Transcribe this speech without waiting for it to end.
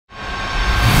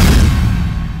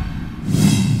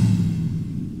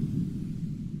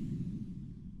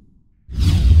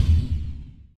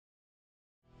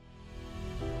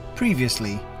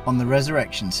Previously on the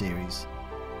Resurrection series.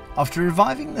 After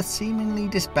reviving the seemingly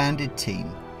disbanded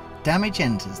team, Damage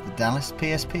enters the Dallas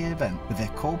PSP event with their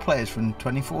core players from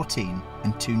 2014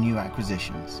 and 2 new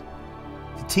acquisitions.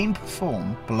 The team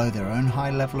perform below their own high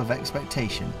level of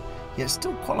expectation, yet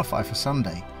still qualify for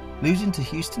Sunday, losing to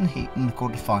Houston Heat in the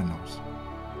quarterfinals.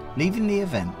 Leaving the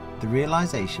event, the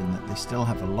realization that they still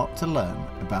have a lot to learn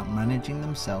about managing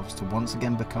themselves to once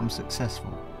again become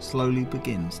successful slowly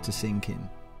begins to sink in.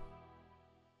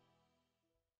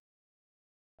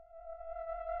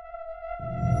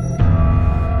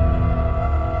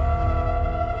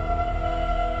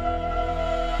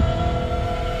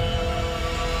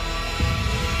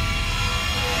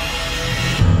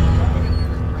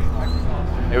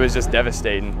 It was just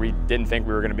devastating. We didn't think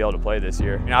we were going to be able to play this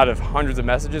year. And out of hundreds of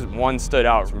messages, one stood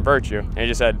out from Virtue. And he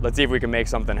just said, let's see if we can make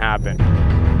something happen.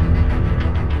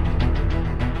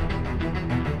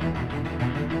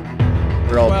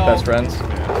 We're all best friends.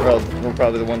 We're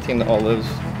probably the one team that all lives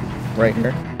right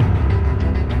here.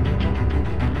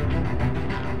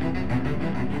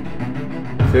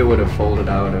 If it would have folded,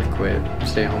 I would have quit.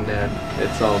 Stay home dad.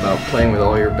 It's all about playing with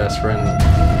all your best friends.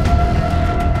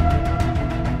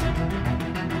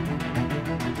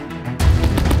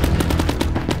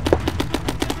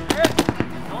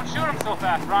 So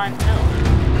fast, Ryan, too.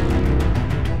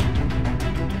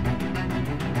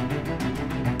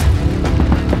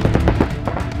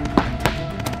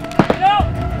 Get out!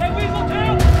 Hey, Weasel,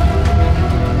 too!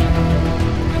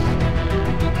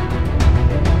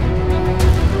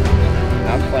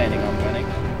 I'm planning on winning.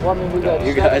 Well, I mean, we got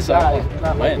you guys are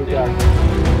win, dude.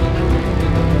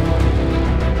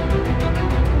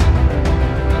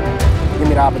 Give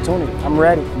me the opportunity. I'm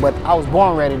ready. But I was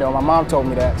born ready, though. My mom told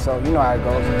me that, so you know how it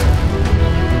goes.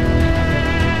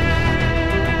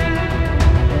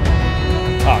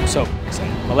 Oh, I'm so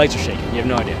excited. My legs are shaking. You have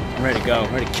no idea. I'm ready to go.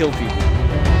 I'm ready to kill people.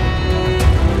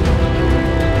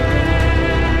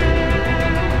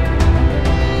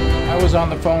 I was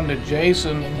on the phone to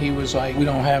Jason, and he was like, we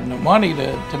don't have no money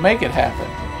to make it happen.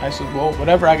 I said, well,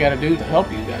 whatever I got to do to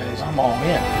help you guys, I'm all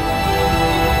in.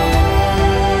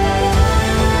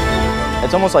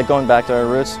 It's almost like going back to our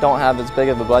roots. Don't have as big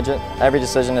of a budget. Every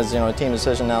decision is, a team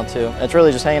decision now too. It's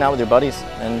really just hanging out with your buddies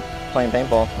and playing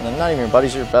paintball. And then not even your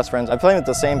buddies, your best friends. I've played with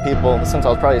the same people since I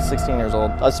was probably 16 years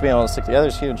old. Us being able to stick together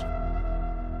is huge.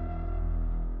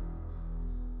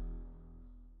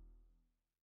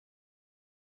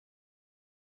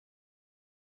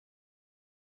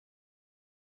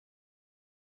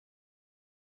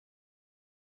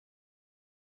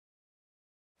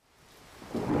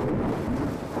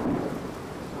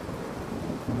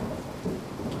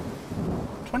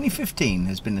 Twenty 2015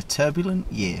 has been a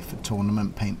turbulent year for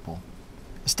tournament paintball.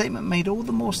 A statement made all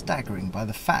the more staggering by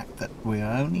the fact that we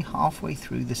are only halfway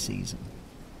through the season.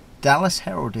 Dallas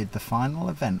heralded the final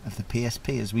event of the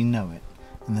PSP as we know it,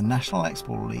 and the National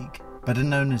X-Ball League, better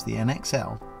known as the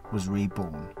NXL, was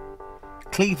reborn.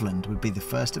 Cleveland would be the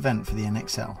first event for the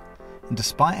NXL, and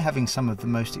despite having some of the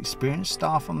most experienced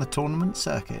staff on the tournament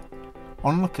circuit,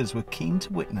 onlookers were keen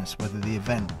to witness whether the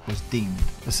event was deemed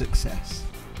a success.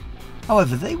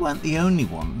 However, they weren't the only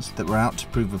ones that were out to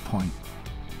prove a point.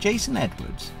 Jason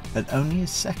Edwards, at only his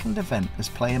second event as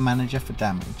player manager for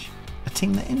Damage, a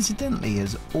team that incidentally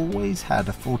has always had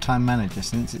a full-time manager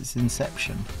since its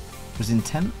inception, was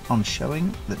intent on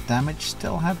showing that Damage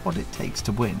still had what it takes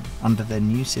to win under their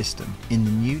new system in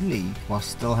the new league while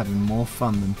still having more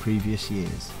fun than previous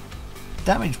years.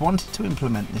 Damage wanted to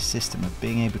implement this system of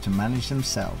being able to manage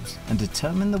themselves and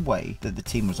determine the way that the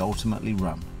team was ultimately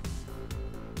run.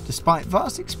 Despite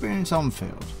vast experience on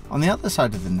field, on the other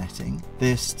side of the netting,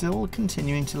 they are still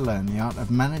continuing to learn the art of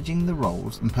managing the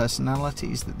roles and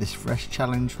personalities that this fresh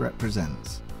challenge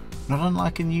represents, not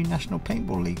unlike a new National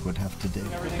Paintball League would have to do.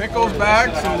 Pickles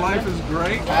back, so life is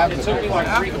great. Have the pickles.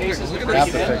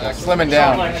 Slimming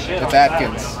down with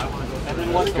Atkins.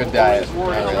 Good diet.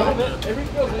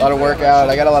 A lot of workout.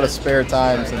 I got a lot of spare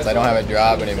time since I don't have a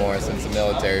job anymore since the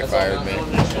military fired me.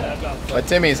 But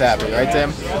Timmy's happy, right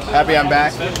Tim? Happy I'm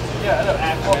back?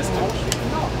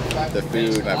 The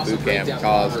food, my boot camp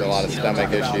caused a lot of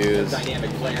stomach issues,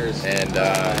 and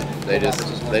they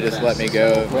just let me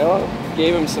go. Well,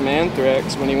 gave him some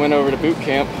anthrax when he went over to boot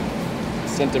camp.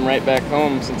 Sent him right back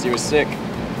home since he was sick.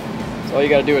 So all you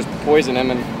gotta do is poison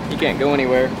him and he can't go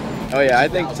anywhere. Oh yeah, I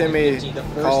think Timmy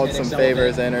called some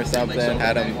favors in or something,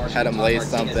 had him lace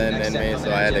something in me,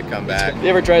 so I had to come back. If he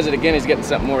ever tries it again, he's getting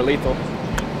something more lethal.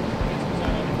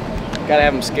 Gotta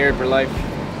have him scared for life.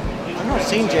 I've not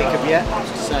seen Jacob yet,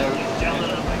 so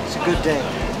it's a good day.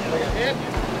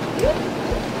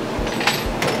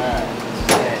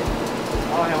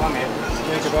 Oh hell, I'm in.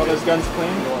 Jacob, all those guns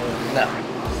clean? No.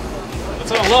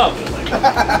 It's all love.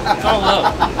 It's all love.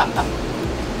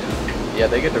 Yeah,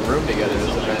 they get to room together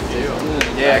this event too.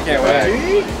 Yeah, I can't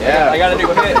wait. Yeah, I got a new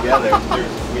pick.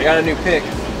 We got a new pick.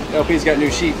 LP's got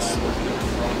new sheets. We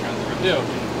do.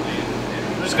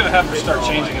 We're just gonna have to start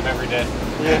changing them every day.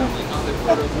 Yeah.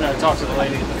 I'm gonna talk to the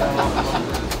lady at the phone.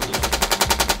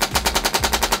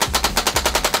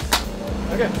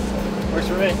 Okay, works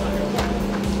for me.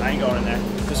 I ain't going in there.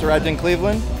 Just arrived in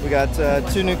Cleveland. We got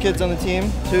 2 new kids on the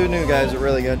team. 2 new guys are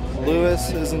really good.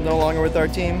 Lewis is no longer with our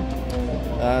team,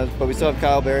 but we still have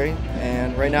Kyle Berry.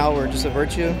 And right now we're just at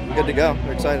Virtue. We're good to go.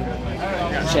 We're excited.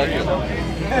 Check it.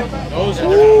 Those are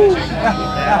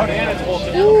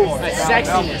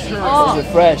sexiness. Those are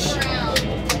fresh.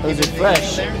 Those are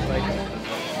fresh.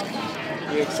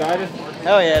 You excited?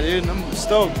 Hell yeah, dude. I'm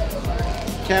stoked.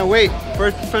 Can't wait.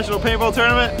 First professional paintball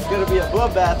tournament. It's going to be a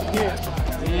bloodbath in here.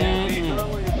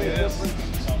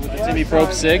 With the TB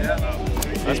Probe Sig.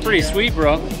 That's pretty sweet,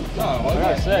 bro.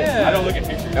 Yeah. I don't look at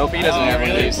pictures. LP doesn't have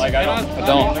one of these. Like, I don't.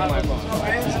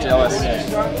 He's jealous.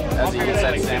 As he gets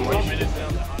that sandwich.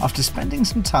 After spending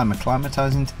some time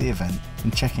acclimatising to the event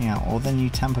and checking out all their new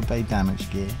Tampa Bay Damage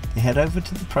gear, they head over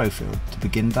to the pro field to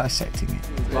begin dissecting it.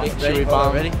 Should we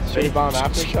bomb? Should we bomb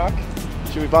Aftershock?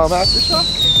 Should we bomb Aftershock?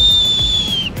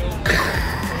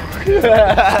 I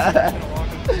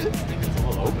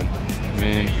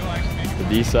mean, the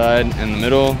D side and the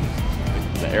middle,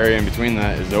 the area in between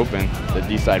that is open. The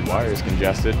D side wire is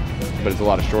congested, but it's a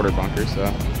lot of shorter bunkers,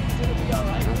 so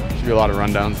should be a lot of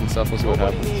rundowns and stuff. We'll see what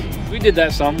happens. We did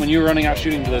that some. When you were running out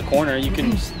shooting to the corner, you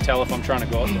can tell if I'm trying to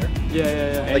go out there.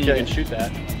 Yeah. And Like, you can shoot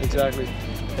that. Exactly.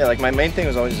 Yeah, like my main thing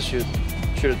was always to shoot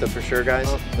at the for sure guys.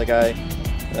 The guy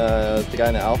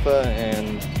in the alpha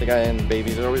and the guy in the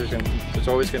baby. There's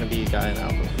always gonna be a guy in the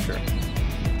alpha for sure.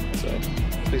 So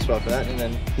please spot for that. And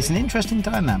then It's an interesting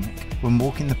dynamic when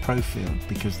walking the pro field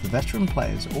because the veteran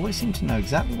players always seem to know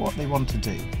exactly what they want to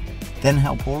do, then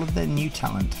help all of their new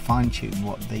talent to fine-tune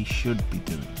what they should be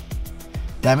doing.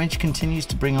 Damage continues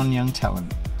to bring on young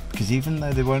talent because even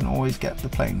though they won't always get the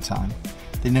playing time,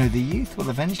 they know the youth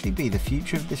will eventually be the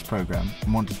future of this program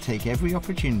and want to take every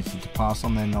opportunity to pass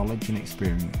on their knowledge and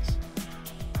experience.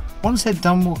 Once they're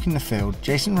done walking the field,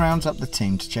 Jason rounds up the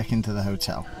team to check into the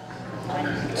hotel. 1, 2,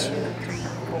 3,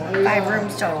 4, 5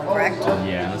 rooms total, correct?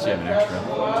 Yeah, unless you have an extra.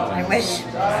 I wish.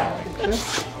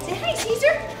 Say hi,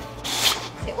 Caesar.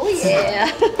 Say, oh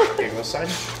yeah.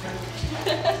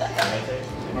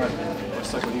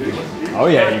 Oh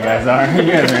yeah, you guys are.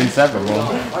 You guys are inseparable.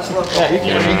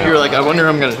 you were like, I wonder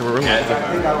if I'm gonna room it.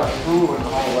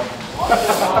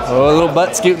 Oh, a little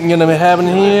butt scooting gonna be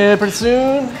happening here pretty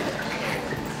soon.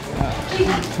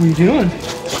 What are you doing?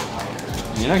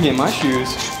 You're not getting my shoes.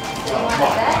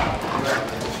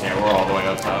 Yeah, we're all the way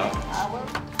up top.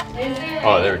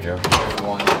 Oh, there we go.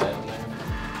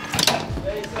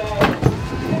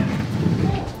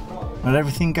 Not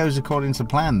everything goes according to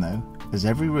plan though, as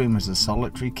every room has a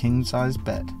solitary king-size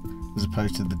bed, as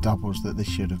opposed to the doubles that they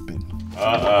should have been.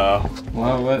 Uh-oh.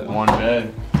 What? One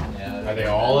bed. Yeah. Are they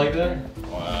all like that?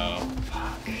 Wow.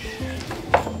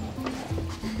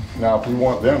 Now, if you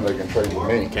want them, they can trade with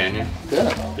me. Can you?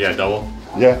 Yeah. Yeah, double?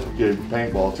 Yeah, give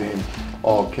paintball team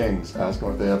all kings. Ask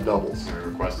them if they have doubles. I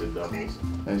requested doubles.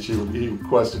 And he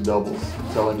requested doubles.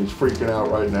 Tell him he's freaking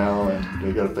out right now and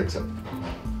they gotta fix it.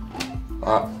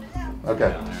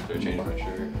 Okay. Go change my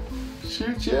shirt.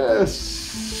 Shoot, yes.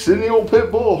 Sydney old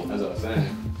pit bull. That's what I was saying.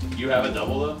 You have a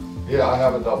double though? Yeah, I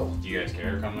have a double. Do you guys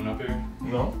care coming up here?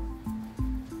 No.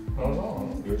 I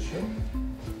don't give a shit.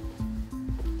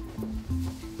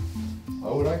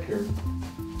 Why would I care?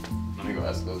 Let me go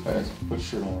ask those Hey, guys. put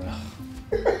shit on.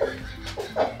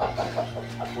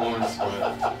 Corn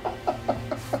sweat.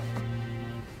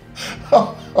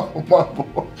 Oh my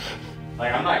boy.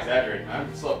 Like, I'm not exaggerating. I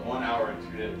haven't slept 1 hour in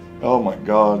 2 days. Oh my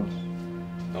God.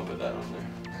 Don't put that on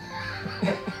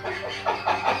there.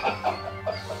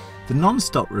 The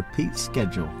non-stop repeat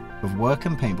schedule of work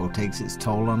and paintball takes its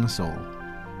toll on us all.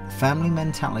 The family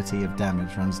mentality of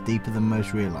Damage runs deeper than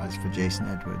most realise for Jason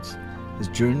Edwards, as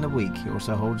during the week he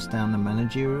also holds down the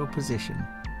managerial position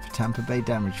for Tampa Bay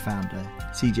Damage founder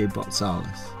CJ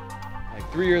Botsolas. Like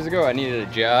 3 years ago, I needed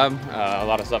a job. A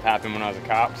lot of stuff happened when I was a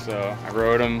cop, so I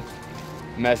wrote him,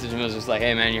 messaged him, was just like,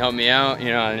 hey man, you help me out, you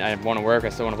know, I want to work, I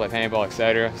still want to play paintball,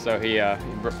 etc. So he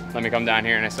let me come down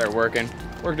here and I started working.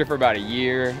 Worked here for about a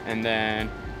year, and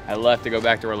then I left to go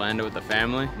back to Orlando with the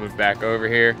family, moved back over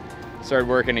here, started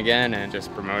working again, and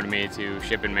just promoted me to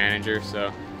shipping manager.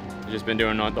 So I've just been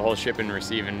doing the whole shipping and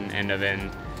receiving end of it.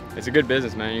 And it's a good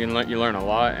business, man. You learn a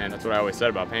lot, and that's what I always said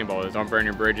about paintball is don't burn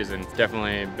your bridges, and it's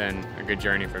definitely been a good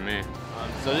journey for me.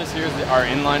 So this here's our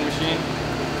inline machine.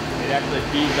 It actually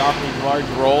feeds off these large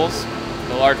rolls.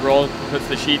 The large roll puts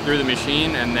the sheet through the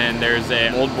machine, and then there's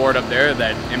a mold board up there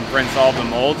that imprints all the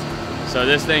molds. So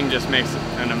this thing just makes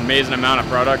an amazing amount of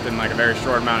product in like a very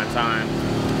short amount of time.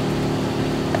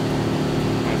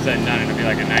 When it's said and done, it'll be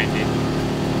like a 90.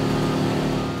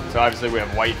 So obviously we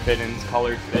have white fittings,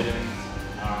 colored fittings,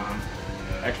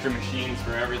 extra machines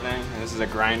for everything. And this is a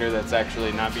grinder that's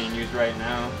actually not being used right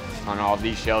now. On all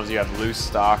these shelves you have loose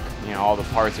stock. You know, all the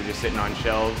parts are just sitting on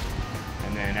shelves.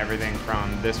 And then everything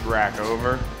from this rack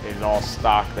over is all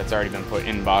stock that's already been put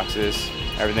in boxes.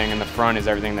 Everything in the front is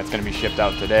everything that's going to be shipped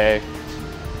out today.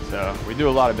 So we do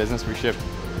a lot of business. We ship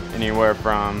anywhere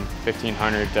from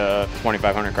 1,500 to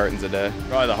 2,500 cartons a day.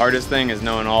 Probably the hardest thing is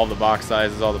knowing all the box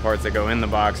sizes, all the parts that go in the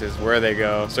boxes, where they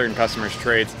go, certain customers'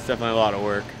 traits. It's definitely a lot of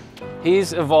work.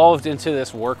 He's evolved into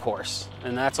this workhorse,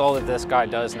 and that's all that this guy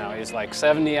does now. He's like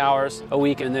 70 hours a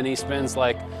week, and then he spends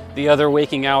like the other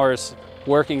waking hours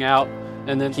working out,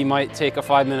 and then he might take a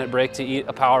 5-minute break to eat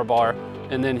a power bar,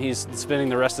 and then he's spending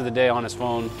the rest of the day on his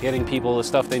phone, getting people the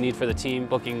stuff they need for the team,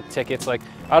 booking tickets. Like,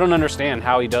 I don't understand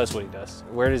how he does what he does.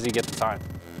 Where does he get the time?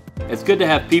 It's good to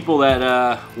have people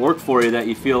that work for you that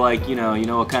you feel like, you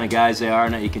know what kind of guys they are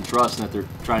and that you can trust and that they're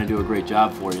trying to do a great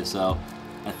job for you. So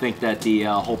I think that the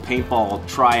whole paintball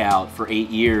tryout for 8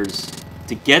 years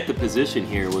to get the position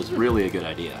here was really a good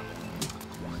idea.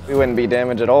 We wouldn't be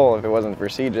Damage at all if it wasn't for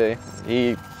CJ.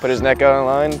 He put his neck out on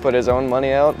the line, put his own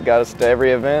money out, got us to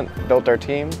every event, built our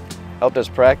team, helped us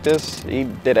practice. He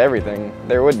did everything.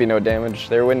 There would be no Damage.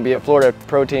 There wouldn't be a Florida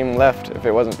pro team left if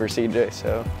it wasn't for CJ,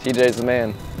 so CJ's the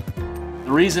man.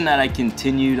 The reason that I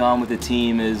continued on with the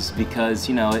team is because,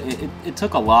 you know, it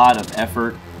took a lot of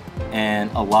effort and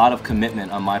a lot of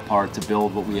commitment on my part to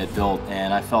build what we had built,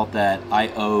 and I felt that I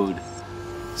owed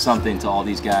something to all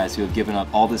these guys who have given up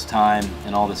all this time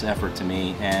and all this effort to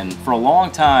me. And for a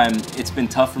long time, it's been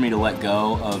tough for me to let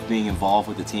go of being involved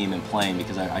with the team and playing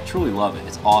because I truly love it.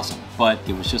 It's awesome. But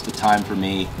it was just a time for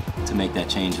me to make that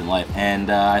change in life. And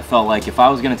I felt like if I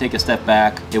was going to take a step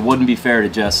back, it wouldn't be fair to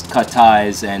just cut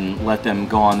ties and let them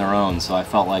go on their own. So I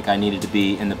felt like I needed to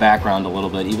be in the background a little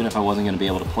bit. Even if I wasn't going to be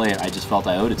able to play it, I just felt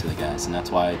I owed it to the guys, and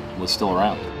that's why I was still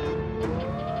around.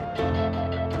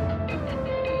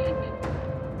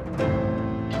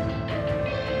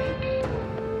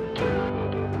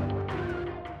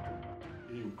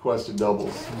 Requested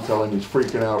doubles. I'm telling him he's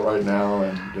freaking out right now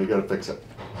and they gotta fix it.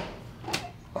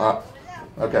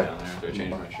 Okay. Do I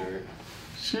change my shirt?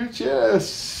 Shoot, yes.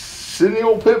 Sydney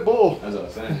old pit bull. That's what I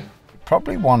was saying.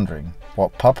 Probably wondering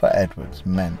what Papa Edwards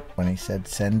meant when he said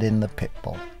send in the pit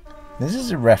bull. This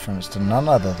is a reference to none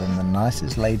other than the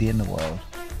nicest lady in the world,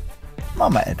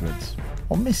 Mama Edwards,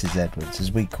 or Mrs. Edwards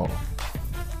as we call her.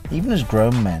 Even as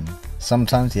grown men,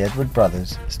 sometimes the Edward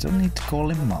brothers still need to call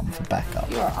him Mum for backup.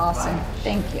 You are awesome.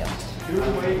 Thank you.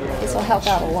 This will help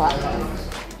out a lot.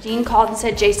 Jean called and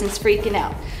said Jason's freaking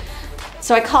out.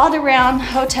 So I called around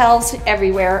hotels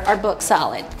everywhere, are booked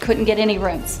solid. Couldn't get any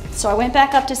rooms. So I went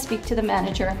back up to speak to the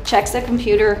manager, checks the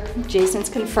computer. Jason's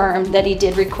confirmed that he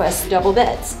did request double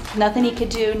beds. Nothing he could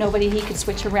do, nobody he could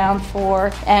switch around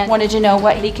for, and wanted to know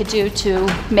what he could do to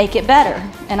make it better.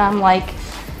 And I'm like,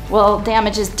 well,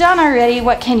 damage is done already,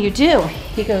 what can you do?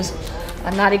 He goes,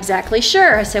 I'm not exactly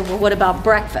sure. I said, well, what about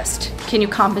breakfast? Can you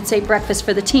compensate breakfast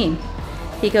for the team?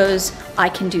 He goes, I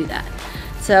can do that.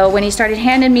 So when he started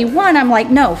handing me one, I'm like,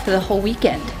 no, for the whole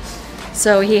weekend.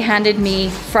 So he handed me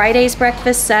Friday's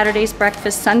breakfast, Saturday's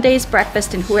breakfast, Sunday's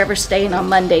breakfast, and whoever's staying on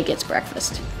Monday gets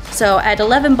breakfast. So at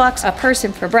 $11 a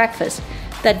person for breakfast,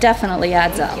 that definitely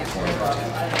adds up.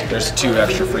 There's 2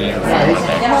 extra for you.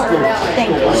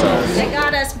 Thank you. They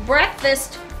got us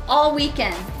breakfast all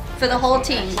weekend for the whole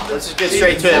team. Let's just get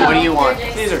straight to it. What do you want?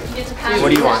 Caesar. What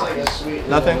do you want?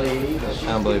 Nothing? I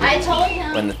don't believe it. I told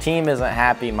him. When the team isn't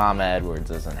happy, Mama Edwards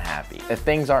isn't happy. If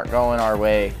things aren't going our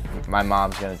way, my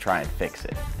mom's gonna try and fix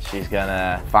it. She's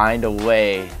gonna find a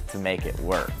way to make it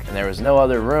work. And there was no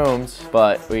other rooms,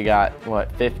 but we got,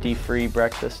 what, 50 free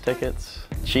breakfast tickets?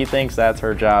 She thinks that's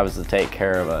her job, is to take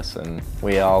care of us, and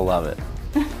we all love it.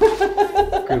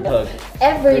 Group hug.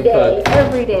 Every day,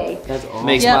 every day. That's awesome.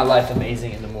 Makes my life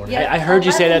amazing in the morning. I heard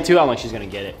you say that too. I'm like, she's gonna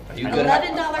get it. Are you a good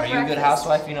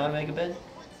housewife? You know how to make a bed?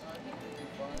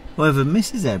 However,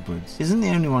 Mrs. Edwards isn't the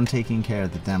only one taking care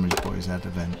of the Damage boys at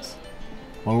events.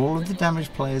 While all of the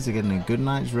Damage players are getting a good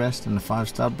night's rest and a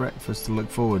 5-star breakfast to look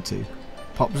forward to,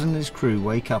 Pops and his crew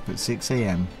wake up at 6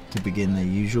 AM to begin their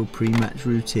usual pre-match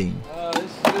routine.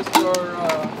 This is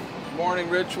our morning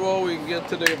ritual. We get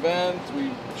to the event, we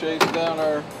chase down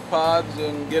our pods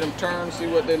and get them turned, see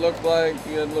what they look like.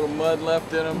 We had a little mud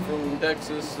left in them from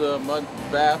Texas mud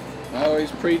bath. I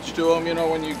always preach to them, you know,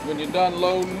 when you're done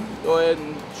loading, go ahead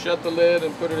and shut the lid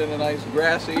and put it in a nice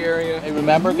grassy area. Hey,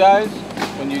 remember guys,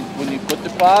 when you put the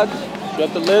pods,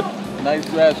 shut the lid, nice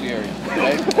grassy area.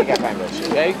 Okay?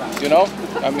 Okay? You know?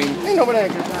 I mean, ain't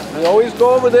nobody. We always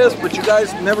go over this, but you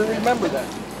guys never remember that.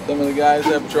 Some of the guys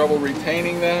have trouble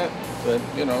retaining that, but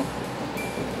you know,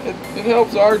 it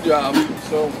helps our job.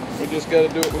 So we just got to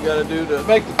do what we got to do to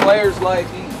make the players like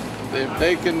easy. If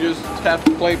they can just have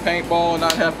to play paintball and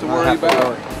not have to worry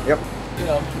about, you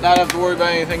know, not have to worry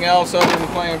about anything else other than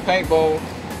playing paintball,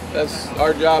 that's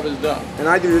our job is done. And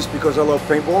I do this because I love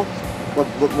paintball,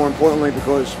 but more importantly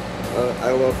because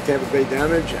I love Tampa Bay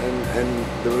Damage, and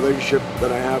the relationship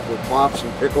that I have with Pops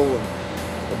and Pickle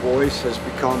and the boys has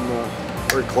become a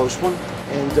very close one.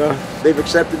 And they've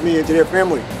accepted me into their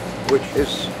family, which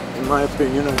is, in my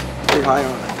opinion, a pretty high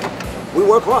honor. We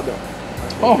work hard though.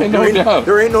 Oh, no doubt.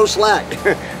 There ain't no slack.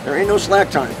 There ain't no slack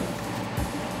time.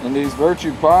 And these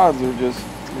Virtue pods are just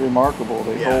remarkable.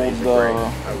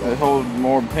 They hold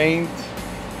more paint.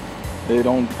 They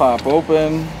don't pop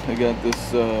open. They got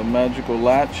this magical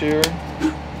latch here,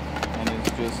 and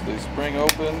it's just they spring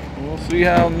open. We'll see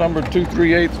how number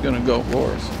 238 is going to go for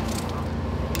us.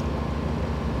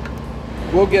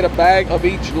 We'll get a bag of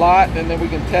each lot, and then we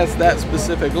can test that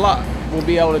specific lot. We'll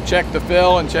be able to check the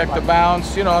fill and check the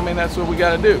bounce. You know, I mean, that's what we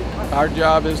got to do. Our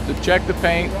job is to check the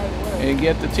paint and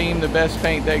get the team the best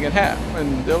paint they can have.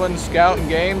 And Dylan's scouting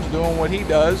games, doing what he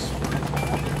does.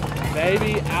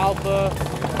 Baby Alpha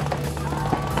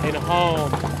and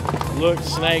home looked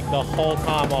snake the whole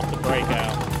time off the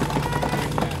breakout.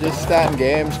 Just statting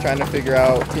games, trying to figure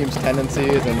out teams'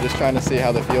 tendencies and just trying to see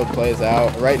how the field plays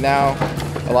out. Right now,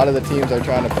 a lot of the teams are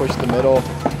trying to push the middle,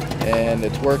 and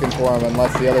it's working for them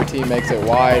unless the other team makes it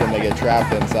wide and they get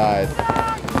trapped inside.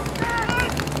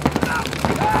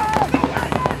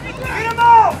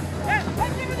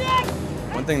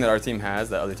 One thing that our team has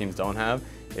that other teams don't have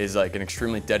is like an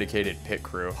extremely dedicated pit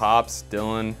crew. Hops,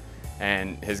 Dylan,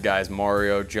 and his guys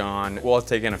Mario, John. We'll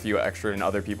take in a few extra and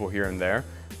other people here and there,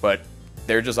 but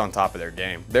they're just on top of their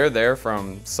game. They're there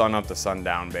from sun up to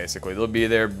sundown, basically. They'll be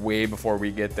there way before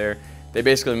we get there. They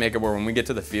basically make it where when we get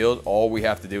to the field, all we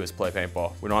have to do is play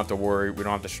paintball. We don't have to worry, we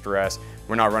don't have to stress.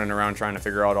 We're not running around trying to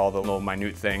figure out all the little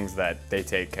minute things that they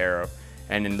take care of.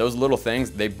 And in those little things,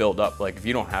 they build up. Like if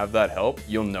you don't have that help,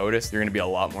 you'll notice you're gonna be a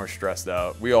lot more stressed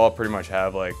out. We all pretty much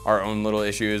have like our own little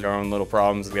issues, our own little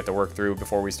problems we have to work through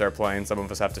before we start playing. Some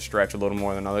of us have to stretch a little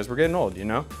more than others. We're getting old, you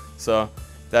know? So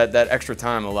that extra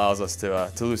time allows us to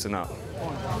loosen up.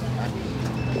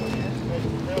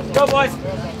 Go boys!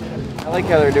 I like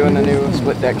how they're doing the new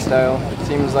split deck style. It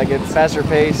seems like it's faster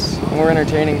pace, more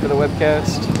entertaining for the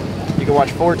webcast. You can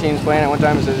watch 4 teams playing at one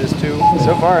time instead of just 2.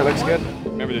 So far, it looks good.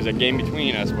 Remember, there's a game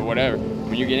between us, but whatever.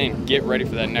 When you get in, get ready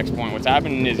for that next point. What's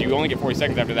happening is you only get 40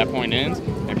 seconds after that point ends,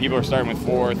 and people are starting with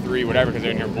 4, 3, whatever, because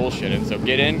they're in here bullshitting. So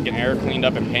get in, get air cleaned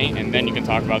up and paint, and then you can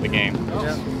talk about the game.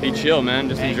 Be chill, man.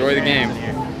 Just enjoy the game.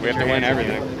 We have to win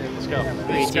everything. Let's go.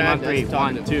 3 on 3.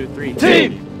 1, 2, 3.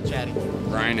 Team! Chatty.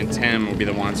 Ryan and Tim will be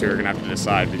the ones who are going to have to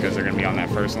decide because they're going to be on that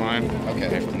first line.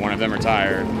 Okay. If one of them are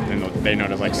tired, then they know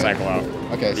to like cycle out.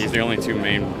 Okay. These are the only 2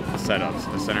 main setups,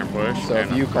 the center push. So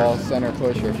if you call center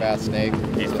push or fast snake,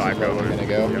 he's 5 we're going to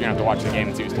go. You're going to have to watch the game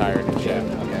and see who's tired and shit.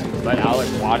 Okay. Let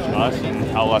Alex watch us and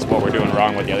tell us what we're doing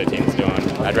wrong, what the other team's doing.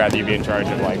 I'd rather you be in charge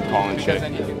of like calling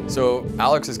shit. So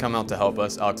Alex has come out to help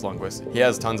us, Alex Lundquist. He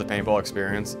has tons of paintball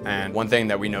experience, and one thing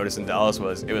that we noticed in Dallas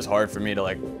was it was hard for me to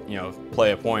like, you know,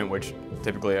 play a point, which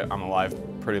typically I'm alive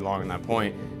pretty long in that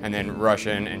point, and then rush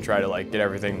in and try to like get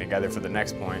everything together for the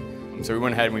next point. So we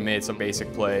went ahead and we made some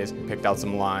basic plays, picked out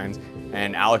some lines,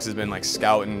 and Alex has been like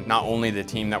scouting not only the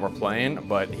team that we're playing,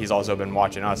 but he's also been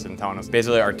watching us and telling us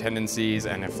basically our tendencies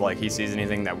and if like he sees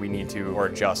anything that we need to or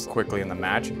adjust quickly in the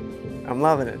match. I'm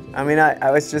loving it. I mean,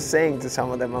 I was just saying to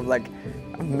some of them, I'm like,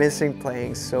 I'm missing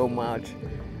playing so much,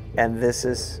 and this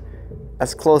is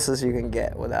as close as you can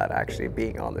get without actually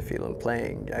being on the field and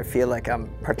playing. I feel like I'm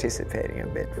participating a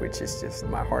bit, which is just,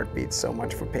 my heart beats so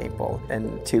much for paintball.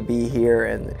 And to be here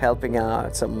and helping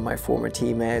out some of my former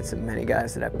teammates and many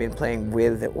guys that I've been playing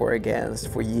with or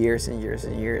against for years and years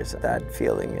and years, that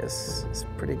feeling is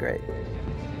pretty great.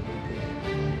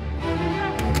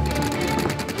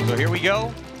 So here we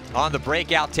go. On the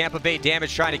breakout, Tampa Bay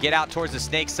Damage trying to get out towards the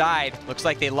snake side. Looks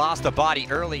like they lost a body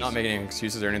early. Not making any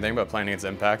excuses or anything, but playing against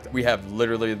Impact. We have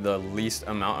literally the least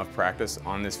amount of practice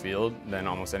on this field than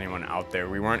almost anyone out there.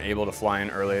 We weren't able to fly in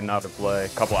early enough to play a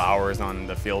couple hours on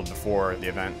the field before the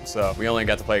event. So we only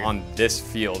got to play on this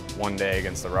field one day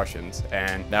against the Russians.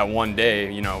 And that one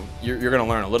day, you know, you're gonna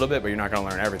learn a little bit, but you're not gonna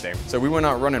learn everything. So we went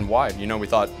out running wide. You know, we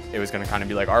thought it was gonna kind of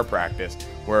be like our practice.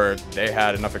 where they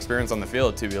had enough experience on the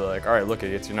field to be like, all right, look,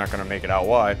 idiots, you're not going to make it out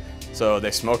wide. So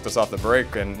they smoked us off the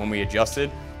break, and when we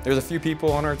adjusted, there's a few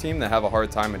people on our team that have a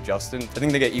hard time adjusting. I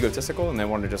think they get egotistical and they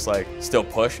want to just like still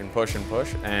push and push and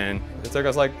push. And it took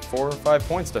us like 4 or 5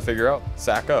 points to figure out,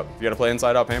 sack up. If you gotta play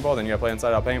inside out paintball, then you gotta play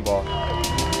inside out paintball.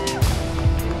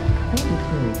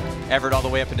 Everett all the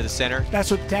way up into the center. That's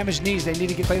what Damage needs. They need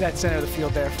to play that center of the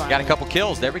field there finally. Got a couple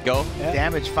kills, there we go. Yep.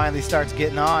 Damage finally starts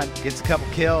getting on, gets a couple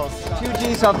kills. 2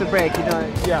 Gs off the break, you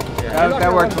know. Yeah.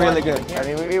 That worked really good. I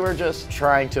mean, we were just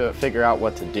trying to figure out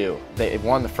what to do. They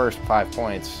won the first 5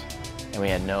 points, and we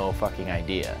had no fucking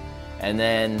idea. And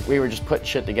then we were just putting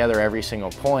shit together every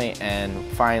single point, and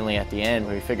finally at the end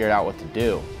we figured out what to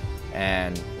do.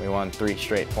 And we won 3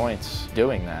 straight points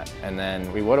doing that. And then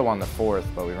we would have won the 4th,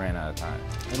 but we ran out of time.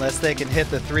 Unless they can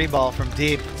hit the 3 ball from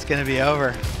deep, it's gonna be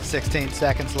over. 16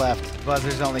 seconds left.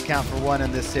 Buzzers only count for 1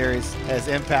 in this series, as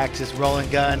Impact just rolling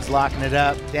guns, locking it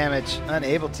up. Damage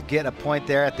unable to get a point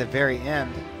there at the very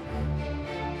end.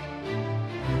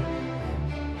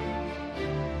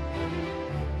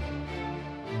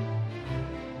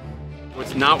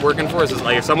 What's not working for us is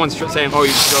like if someone's saying, oh,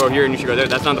 you should go here and you should go there,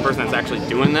 that's not the person that's actually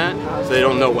doing that, so they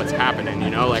don't know what's happening, you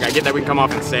know? Like I get that we can come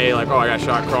off and say like, oh, I got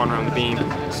shot crawling around the beam,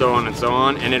 so on and so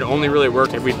on, and it only really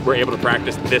worked if we were able to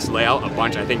practice this layout a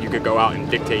bunch. I think you could go out and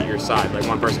dictate your side, like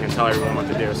one person can tell everyone what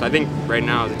to do. So I think right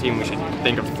now as a team we should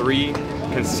think of 3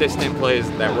 consistent plays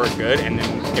that work good, and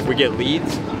then if we get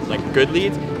leads, like good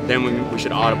leads, then we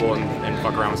should audible and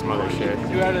fuck around with some other shit.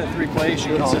 2 out of the 3 plays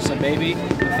should consist of baby.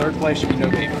 The 3rd play should be no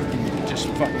baby. Just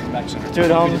fucking back center. 2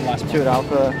 at home, 2 at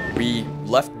alpha. We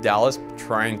left Dallas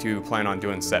trying to plan on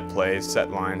doing set plays,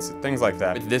 set lines, things like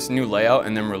that. With this new layout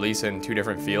and then releasing 2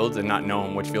 different fields and not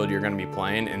knowing which field you're gonna be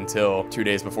playing until 2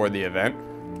 days before the event,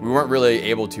 we weren't really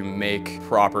able to make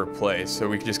proper plays. So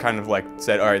we just kind of like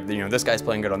said, all right, you know, this guy's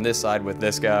playing good on this side with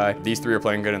this guy, these 3 are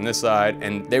playing good on this side,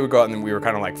 and they would go out and we were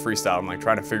kind of like freestyling, like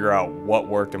trying to figure out what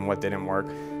worked and what didn't work.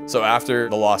 So after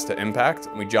the loss to Impact,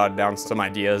 we jotted down some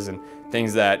ideas and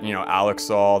things that, you know, Alex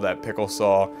saw, that Pickle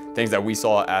saw, things that we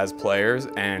saw as players,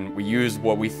 and we used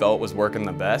what we felt was working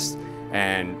the best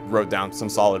and wrote down some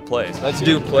solid plays. Let's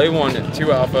do play 1,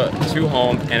 2 alpha, 2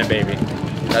 home, and a baby.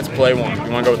 That's play 1.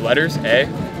 You wanna go with letters, A?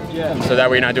 Yeah. So that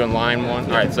way you're not doing line 1.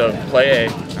 All right, so play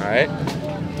A, all right?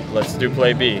 Let's do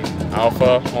play B.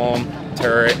 Alpha, home,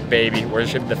 turret, baby. Where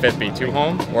should the 5th be, 2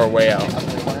 home or way out?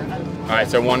 All right,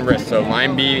 so 1 risk. So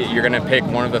line B, you're gonna pick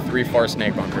one of the 3 far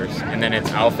snake bunkers, and then it's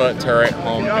alpha, turret,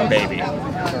 home, and baby. All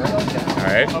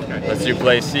right, let's do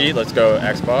play C. Let's go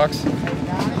Xbox,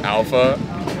 alpha,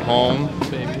 home,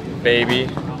 baby,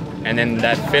 and then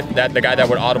that 5th, the guy that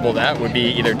would audible that would be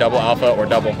either double alpha or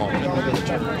double home.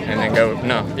 And then go,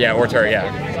 no, yeah, or turret,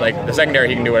 yeah. Like the secondary,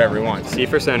 he can do whatever he wants. C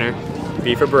for center,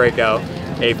 B for breakout,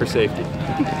 A for safety.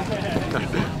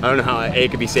 I don't know how A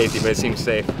could be safety, but it seems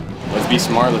safe. Let's be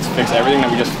smart, let's fix everything that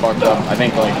we just fucked up. I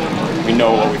think like we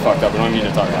know what we fucked up, we don't need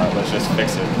to talk about it, let's just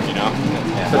fix it, you know?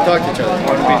 So talk to each other.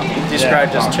 What would be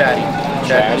described as chatty?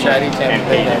 Chatty, Tampa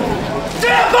Bay Damage.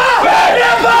 Tampa!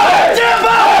 Tampa!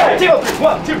 Tampa!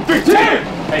 1, 2, 3, Tampa!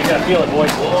 Hey, you gotta feel it,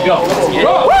 boys. Let's go. Let's get it.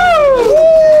 Woo!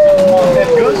 Have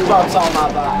goosebumps on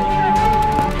my body.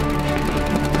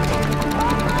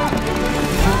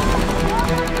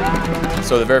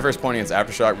 So the very first point against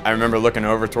Aftershock, I remember looking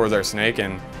over towards our snake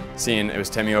and seeing it was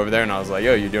Timmy over there, and I was like,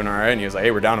 yo, you doing all right? And he was like,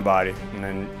 hey, we're down a body. And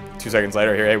then 2 seconds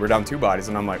later, I hear, hey, we're down 2 bodies.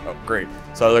 And I'm like, oh, great.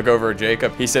 So I look over at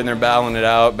Jacob. He's sitting there battling it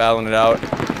out.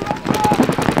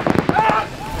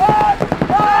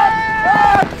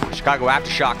 Chicago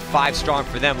Aftershock, 5 strong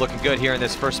for them, looking good here in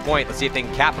this first point. Let's see if they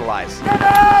can capitalize.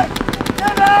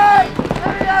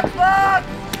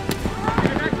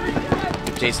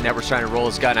 Jason Edwards trying to roll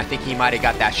his gun. I think he might have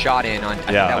got that shot in on,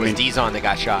 that was Dizon that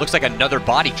got shot. Looks like another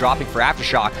body dropping for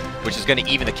Aftershock, which is going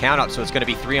to even the count up, so it's going to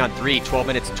be 3-on-3, 12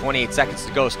 minutes and 28 seconds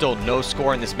to go. Still no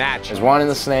score in this match. There's 1 in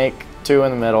the snake, 2 in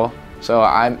the middle. So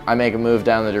I make a move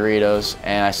down the Doritos,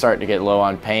 and I start to get low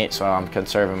on paint, so I'm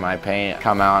conserving my paint.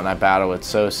 Come out and I battle with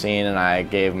Sosine, and I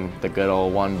gave him the good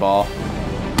old 1 ball.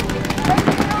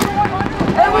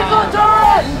 Hey, we go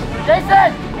turret!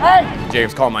 Jason, hey!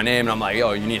 Jacob's calling my name, and I'm like,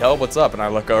 yo, you need help? What's up? And I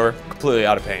look over, completely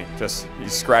out of paint. Just,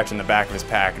 he's scratching the back of his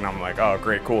pack, and I'm like, oh,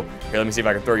 great, cool. Here, let me see if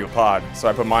I can throw you a pod. So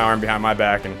I put my arm behind my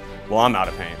back, and well, I'm out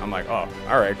of paint. I'm like, oh,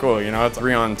 all right, cool. You know, it's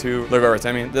 3-on-2. Look over at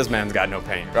Timmy. This man's got no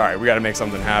paint. All right, we got to make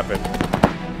something happen.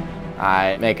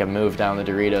 I make a move down the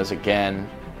Doritos again.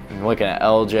 I'm looking at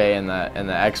LJ in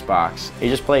the Xbox. He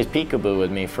just plays peekaboo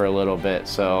with me for a little bit,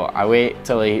 so I wait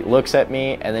till he looks at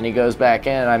me, and then he goes back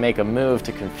in, and I make a move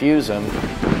to confuse him.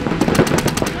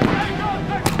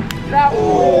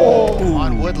 Oh.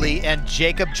 on Woodley, and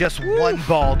Jacob just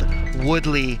one-balled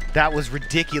Woodley. That was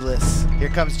ridiculous. Here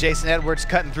comes Jason Edwards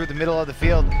cutting through the middle of the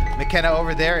field. McKenna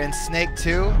over there in Snake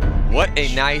 2. What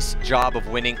a nice job of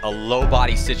winning a low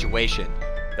body situation.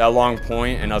 That long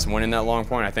point and us winning that long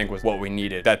point, I think, was what we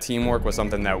needed. That teamwork was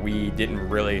something that we didn't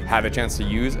really have a chance to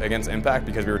use against Impact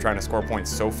because we were trying to score points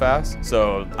so fast.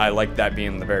 So I liked that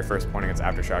being the very first point against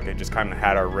Aftershock. It just kind of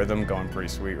had our rhythm going pretty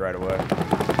sweet right away.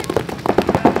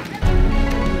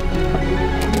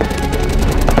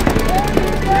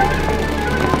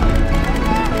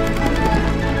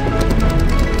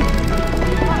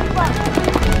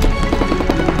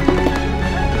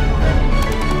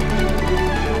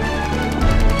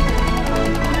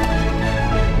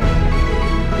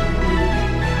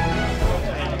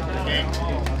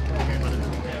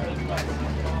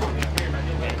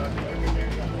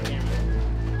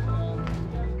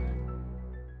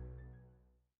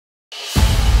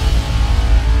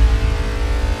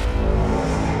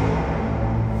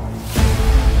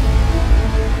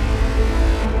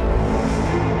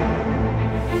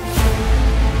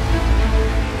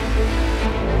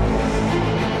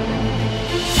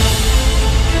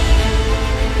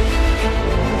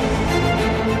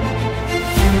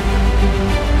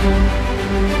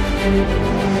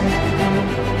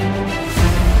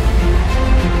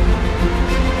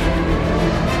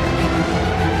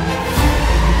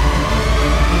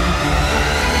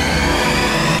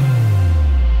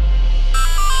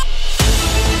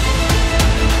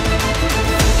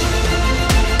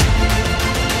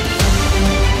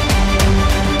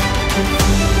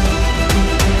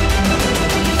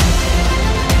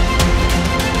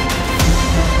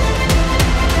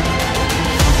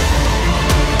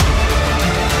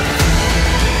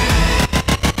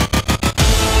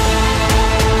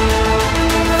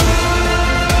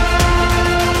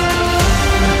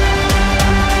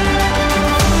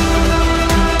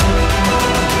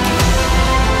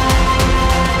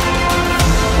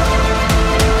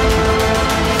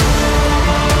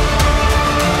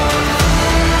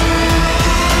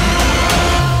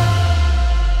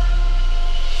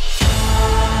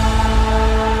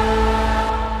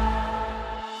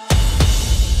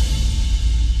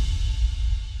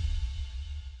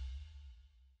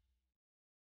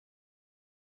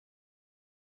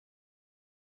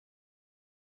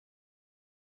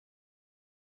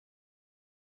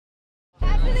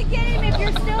 After the game, if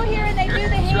you're still here and they do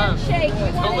the handshake,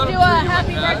 we want to do a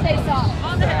happy birthday song.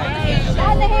 On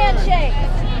the handshake.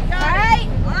 All right?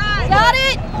 Got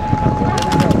it?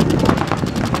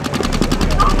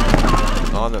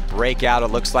 On the breakout, it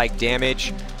looks like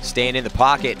Damage staying in the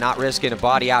pocket, not risking a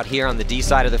body out here on the D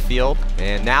side of the field.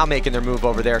 And now making their move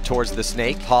over there towards the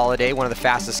Snake. Holiday, one of the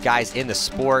fastest guys in the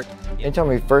sport. Anytime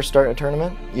we first start a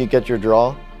tournament, you get your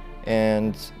draw,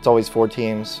 and it's always 4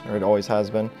 teams, or it always has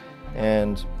been.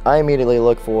 And I immediately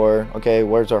look for, okay,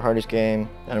 where's our hardest game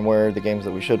and where are the games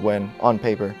that we should win on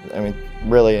paper. I mean,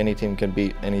 really any team can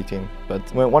beat any team. But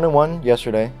we went 1-1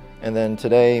 yesterday, and then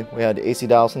today we had AC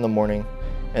Dallas in the morning,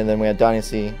 and then we had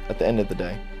Dynasty at the end of the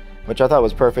day, which I thought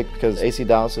was perfect because AC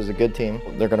Dallas is a good team.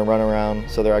 They're going to run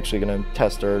around, so they're actually going to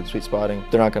test our sweet spotting.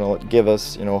 They're not going to give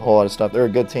us, a whole lot of stuff. They're a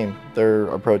good team. They're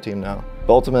a pro team now.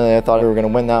 But ultimately, I thought we were going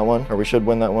to win that one, or we should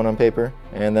win that one on paper,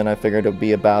 and then I figured it would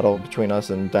be a battle between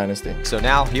us and Dynasty. So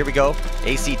now, here we go.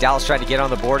 AC Dallas trying to get on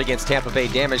the board against Tampa Bay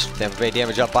Damage. Tampa Bay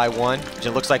Damage up by 1.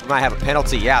 It looks like we might have a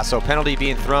penalty. Yeah, so penalty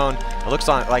being thrown. It looks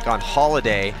like on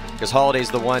Holiday, because Holiday's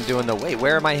the one doing the, wait,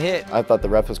 where am I hit? I thought the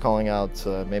ref was calling out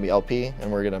maybe LP,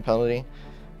 and we're getting a penalty.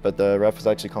 But the ref was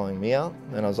actually calling me out,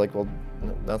 and I was like, well,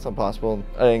 that's not possible.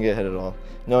 I didn't get hit at all.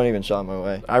 No one even shot my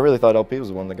way. I really thought LP was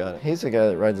the one that got it. He's the guy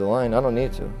that rides the line. I don't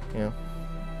need to,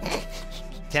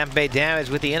 Tampa Bay Damage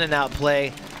with the in-and-out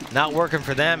play, not working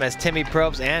for them as Timmy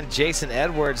Probst and Jason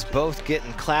Edwards both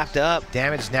getting clapped up.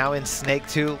 Damage now in Snake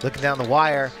 2, looking down the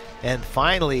wire. And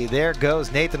finally, there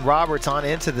goes Nathan Roberts on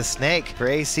into the Snake for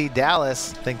AC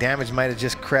Dallas. I think Damage might have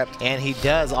just crept, and he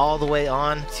does all the way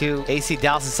on to AC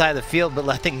Dallas' side of the field, but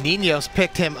I think Ninos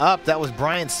picked him up. That was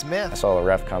Brian Smith. I saw the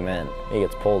ref come in. He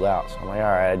gets pulled out, so I'm like, all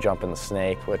right, I jump in the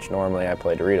Snake, which normally I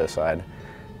play Dorito side.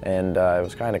 And it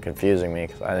was kind of confusing me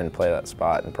because I didn't play that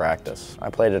spot in practice.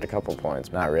 I played it a couple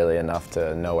points, not really enough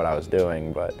to know what I was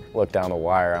doing, but looked down the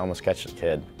wire, I almost catch the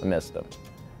kid, I missed him.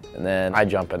 And then I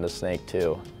jump into Snake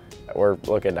 2. We're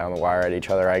looking down the wire at each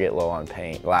other. I get low on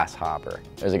paint, glass hopper.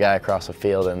 There's a guy across the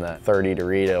field in the 30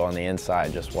 Dorito on the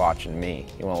inside just watching me.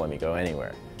 He won't let me go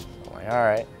anywhere. I'm like, all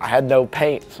right. I had no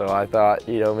paint, so I thought,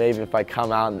 maybe if I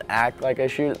come out and act like I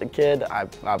shoot at the kid, I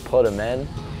put him in.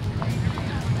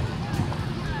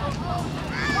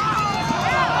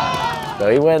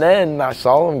 So he went in, and I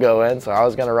saw him go in, so I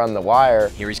was going to run the wire.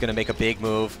 Here he's going to make a big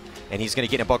move, and he's going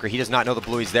to get in a bunker. He does not know the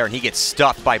Bluey's there, and he gets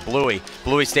stuffed by Bluey.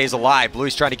 Bluey stays alive.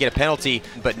 Bluey's trying to get a penalty,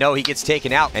 but no, he gets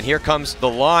taken out. And here comes the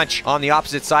launch on the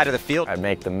opposite side of the field. I'd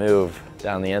make the move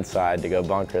down the inside to go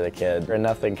bunker the kid, and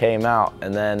nothing came out.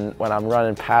 And then when I'm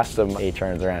running past him, he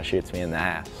turns around and shoots me in the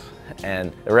ass.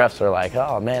 And the refs are like,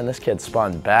 oh man, this kid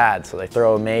spun bad. So they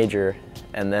throw a major,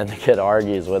 and then the kid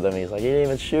argues with him. He's like, he didn't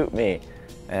even shoot me.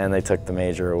 And they took the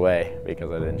major away because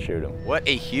I didn't shoot him. What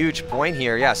a huge point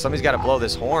here. Yeah, somebody's got to blow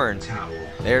this horn.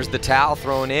 There's the towel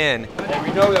thrown in. Hey,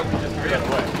 we know that we just threw it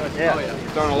away. Yeah. We're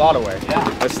throwing a lot away.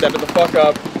 Yeah. Let's step it the fuck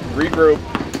up, regroup.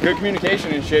 Good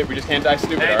communication and shit. We just can't die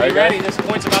stupid, all right, be ready. guys? This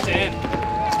point's about to end.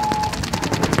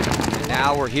 And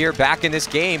now we're here back in this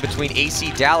game between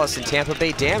AC Dallas and Tampa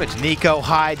Bay Damage. Nico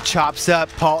Hyde chops up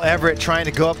Paul Everett trying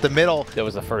to go up the middle. That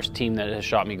was the first team that has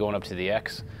shot me going up to the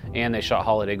X, and they shot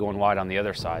Holiday going wide on the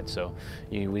other side. So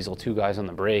you weasel 2 guys on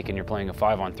the break and you're playing a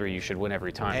 5-on-3, you should win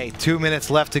every time. Hey, 2 minutes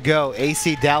left to go.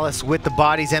 AC Dallas with the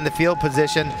bodies and the field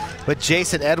position, but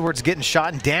Jason Edwards getting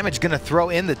shot and Damage gonna throw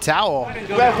in the towel.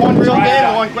 We have one real game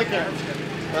and one quick game.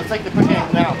 Let's take the quick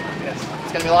game now.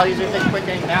 It's gonna be a lot easier to take the quick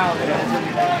game now than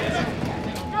it is.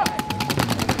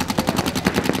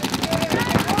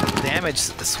 Damage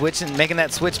switching, making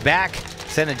that switch back,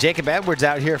 sending Jacob Edwards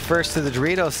out here first to the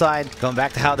Dorito side. Going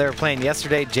back to how they were playing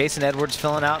yesterday, Jason Edwards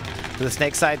filling out to the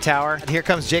snake side tower. And here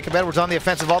comes Jacob Edwards on the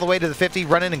offensive all the way to the 50,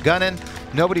 running and gunning.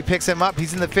 Nobody picks him up.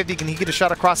 He's in the 50. Can he get a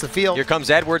shot across the field? Here comes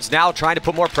Edwards now trying to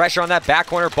put more pressure on that back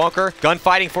corner bunker.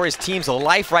 Gunfighting for his team's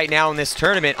life right now in this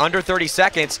tournament. Under 30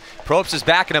 seconds. Probst is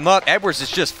backing him up. Edwards is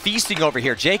just feasting over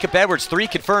here. Jacob Edwards, 3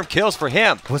 confirmed kills for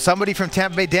him. Well, somebody from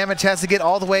Tampa Bay Damage has to get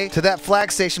all the way to that flag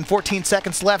station. 14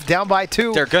 seconds left, down by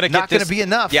 2. They're gonna not going to be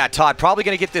enough. Yeah, Todd, probably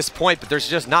going to get this point, but there's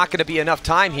just not going to be enough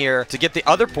time here to get the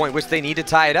other point, which they need to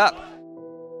tie it up.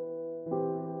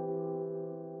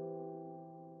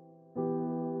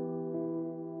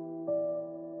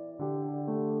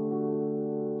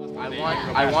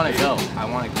 I want to go. I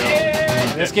want to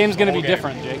go. This game's going to be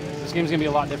different, Jake. This game's going to be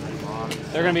a lot different.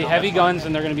 They're going to be heavy guns,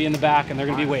 and they're going to be in the back, and they're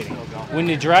going to be waiting. When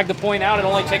you drag the point out, it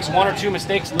only takes 1 or 2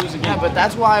 mistakes to lose a game. Yeah, but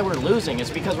that's why we're losing. It's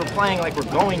because we're playing like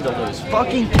we're going to lose.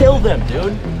 Fucking kill them,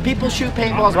 dude. People shoot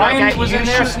paintballs back at you. Was in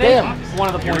there, shoot them.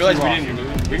 One of the points. You realize we didn't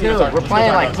lose? Dude, we're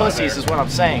playing like pussies is what I'm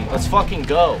saying. Let's fucking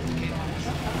go.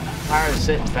 I'm tired of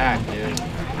sitting back, dude.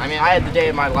 I mean, I had the day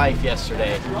of my life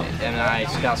yesterday, and I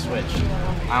got switched.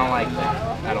 I don't like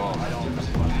that at all.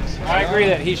 I agree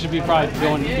that he should be probably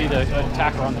going to be the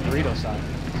attacker on the Dorito side.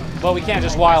 But we can't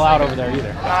just while out over there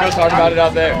either. Let's go talk about it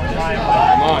out there.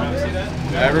 Come on.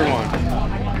 Everyone.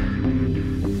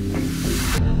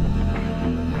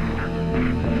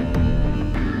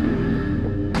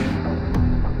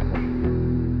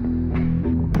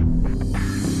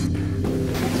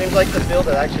 Seems like the field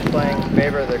is actually playing in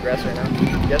favor of the aggressor now.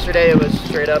 Yesterday it was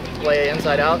straight up play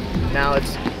inside out. Now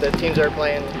it's the teams that are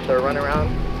playing the run around.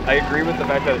 I agree with the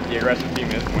fact that the aggressive team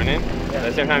is winning. At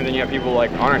the same time, then you have people like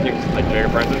on our team, like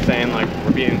Jacob, for instance, saying like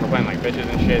we're playing like bitches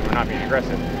and shit. We're not being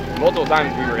aggressive. Multiple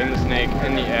times we were in the snake,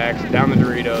 in the X, down the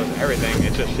Doritos, everything.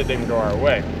 It's just shit didn't go our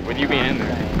way. With you being in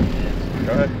there,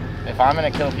 go ahead. If I'm gonna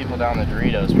kill people down the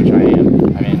Doritos, which I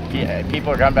am, I mean,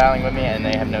 people are gun battling with me and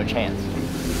they have no chance.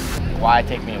 Why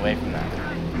take me away from that?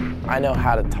 I know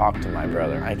how to talk to my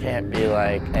brother. I can't be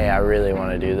like, hey, I really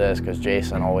want to do this, because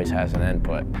Jason always has an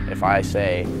input. If I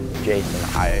say, Jason,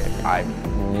 I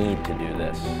need to do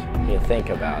this, he'll think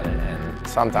about it. And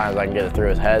sometimes I can get it through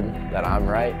his head that I'm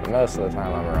right, but most of the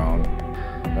time I'm wrong.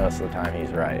 Most of the time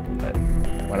he's right, but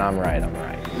when I'm right, I'm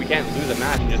right. We can't lose a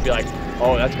match and just be like,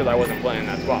 oh, that's because I wasn't playing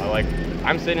that spot. Like,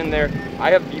 I'm sitting there,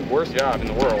 I have the worst job in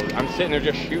the world. I'm sitting there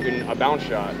just shooting a bounce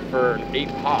shot for 8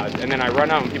 pods, and then I run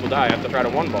out and people die. I have to try to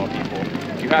one-ball people.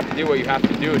 You have to do what you have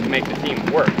to do to make the team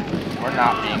work. We're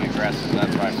not being aggressive,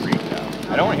 that's why I freaked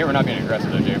out. I don't want to hear we're not being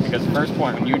aggressive though, Jay, because the first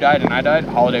point, when you died and I died,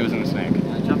 Holiday was in the snake.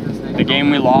 The game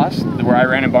we lost, where I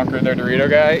ran and bunkered their Dorito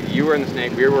guy, you were in the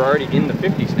snake. We were already in the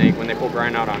 50 snake when they pulled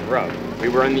Brian out on Rub. We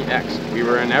were in the X. We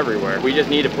were in everywhere. We just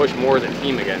need to push more as a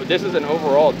team again. But this is an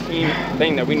overall team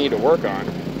thing that we need to work on.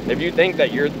 If you think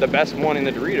that you're the best one in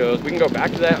the Doritos, we can go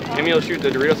back to that. Timmy will shoot the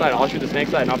Dorito side, I'll shoot the snake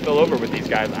side, and I'll fill over with these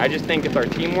guys. I just think it's our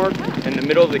teamwork in the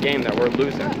middle of the game that we're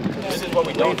losing. This is what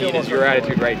we don't need, is your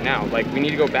attitude right now. Like, we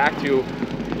need to go back to,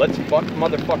 let's fuck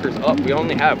motherfuckers up. We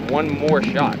only have one more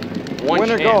shot. One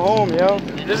chance. Go home, yo.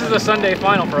 This is the Sunday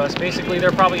final for us. Basically, they're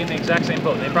probably in the exact same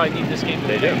boat. They probably need this game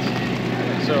to advance.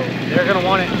 So they're going to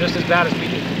want it just as bad as we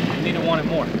do. We need to want it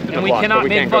more. And we cannot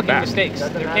make fucking mistakes.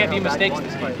 There can't be mistakes in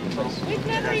this game. We've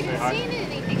never even seen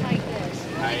anything like this.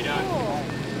 How you doing?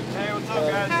 Hey, what's up,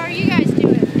 guys? How are you guys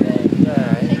doing?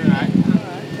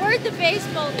 We're at the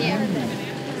baseball game,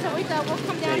 so we thought we'll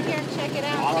come down here and check it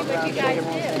out and see what you guys do.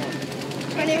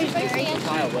 My name is Barry.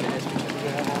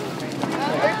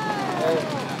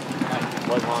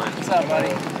 What line? What's up,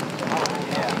 buddy?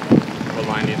 What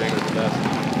line do you think was the best?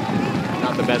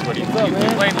 Not the best, but you played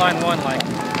line 1 like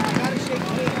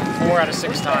 4 out of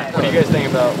 6 times. What do you guys think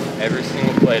about every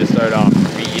single play to start off?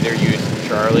 We either use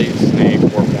Charlie, Snake,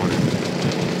 or corner.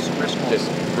 Just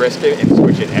risk it and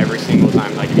switch it every single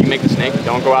time. Like if you make the Snake,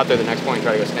 don't go out there the next point and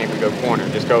try to go Snake. We go corner.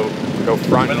 Just go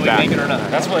front and back. Whether we make it or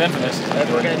not. That's what Infamous is.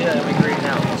 We're gonna do that. We agree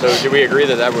now. So do we agree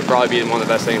that that would probably be one of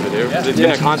the best things to do? Because it's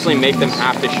gonna constantly make them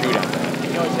have to shoot at that. You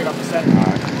can always take off the center. All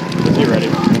right. Let's get ready.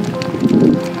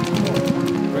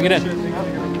 Bring it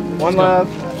in. One left.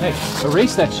 Hey,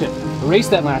 erase that shit. Erase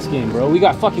that last game, bro. We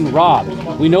got fucking robbed.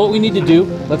 We know what we need to do.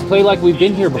 Let's play like we've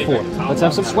been here before. Let's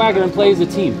have some swagger and play as a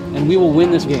team, and we will win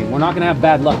this game. We're not gonna have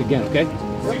bad luck again, okay?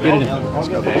 Get it in. Let's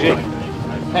go, baby.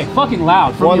 Hey, fucking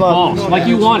loud from your balls, like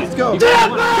you want it. Let's go.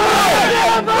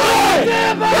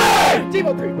 Team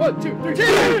 3, 1, 2,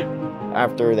 3.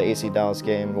 After the AC Dallas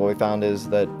game, what we found is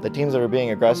that the teams that are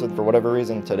being aggressive, for whatever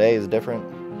reason, today is different.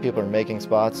 People are making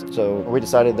spots, so we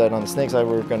decided that on the Snake side,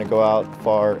 we were going to go out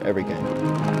far every game.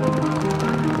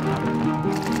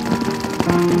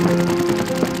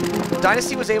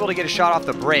 Dynasty was able to get a shot off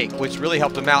the break, which really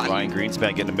helped them out. Ryan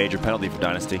Greenspan getting a major penalty for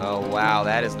Dynasty. Oh, wow,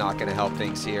 that is not going to help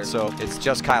things here. So it's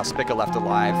just Kyle Spica left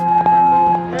alive.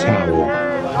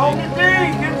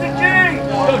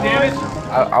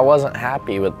 I wasn't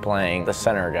happy with playing the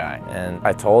center guy, and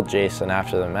I told Jason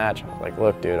after the match, I was like,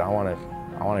 look, dude, I want to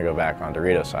go back on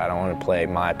Dorito's side. I want to play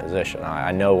my position.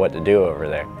 I know what to do over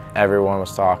there. Everyone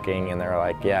was talking, and they were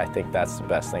like, yeah, I think that's the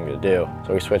best thing to do.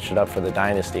 So we switched it up for the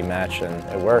Dynasty match, and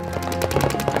it worked.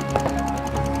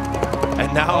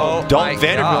 And now Dalton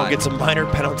Vanderbilt gets a minor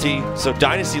penalty. So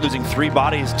Dynasty losing 3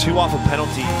 bodies, 2 off a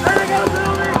penalty.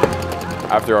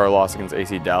 After our loss against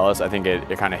AC Dallas, I think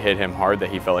it kind of hit him hard that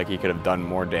he felt like he could have done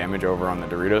more damage over on the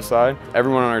Doritos side.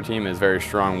 Everyone on our team is very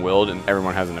strong-willed and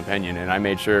everyone has an opinion, and I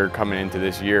made sure coming into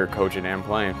this year, coaching and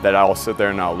playing, that I'll sit there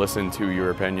and I'll listen to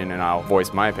your opinion and I'll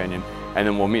voice my opinion, and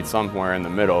then we'll meet somewhere in the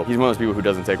middle. He's one of those people who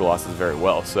doesn't take losses very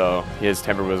well, so his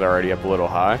temper was already up a little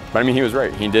high. But I mean, he was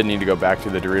right. He did need to go back to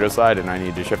the Dorito side, and I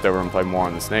need to shift over and play more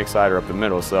on the Snake side or up the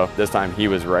middle, so this time he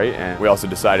was right, and we also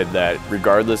decided that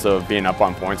regardless of being up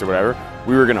on points or whatever,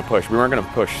 we were going to push. We weren't going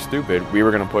to push stupid. We were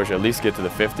going to push at least get to the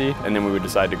 50, and then we would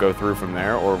decide to go through from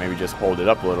there or maybe just hold it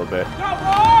up a little bit.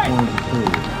 That's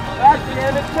the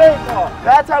end of paintball.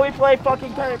 That's how we play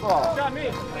fucking paintball. Got me.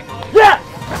 Yeah!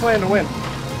 Plan to win.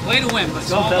 Way to win, but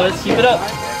go, fellas. Keep it up.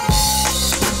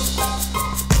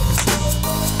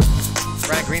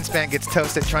 Ryan Greenspan gets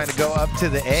toasted trying to go up to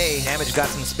the A. Damage got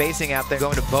some spacing out there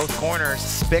going to both corners.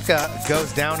 Spica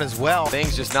goes down as well.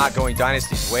 Things just not going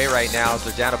Dynasty's way right now as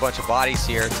they're down a bunch of bodies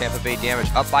here. Tampa Bay Damage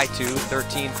up by 2,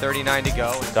 13:39 to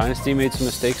go. Dynasty made some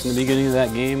mistakes in the beginning of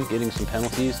that game, getting some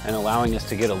penalties and allowing us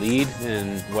to get a lead.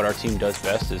 And what our team does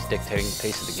best is dictating the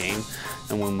pace of the game.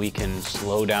 And when we can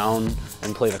slow down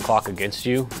and play the clock against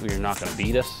you, you're not going to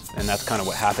beat us. And that's kind of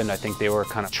what happened. I think they were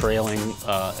kind of trailing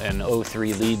an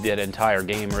 0-3 lead that entire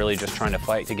game, really just trying to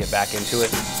fight to get back into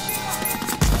it.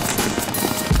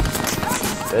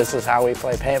 This is how we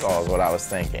play paintball is what I was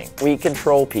thinking. We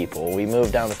control people. We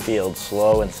move down the field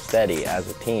slow and steady as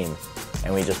a team,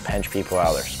 and we just pinch people out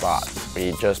of their spots.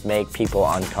 We just make people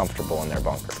uncomfortable in their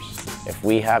bunkers. If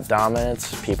we have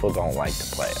dominance, people don't like to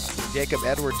play us. Jacob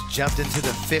Edwards jumped into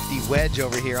the 50 wedge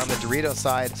over here on the Dorito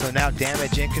side. So now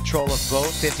Damage in control of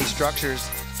both 50 structures.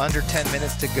 Under 10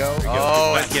 minutes to go.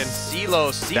 Oh, and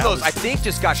Silos. Silos, I think,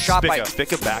 just got shot by...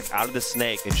 Spica back out of the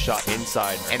Snake and shot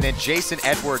inside. And then Jason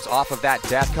Edwards off of that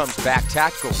death comes back,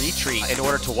 tactical retreat in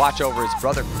order to watch over his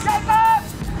brother.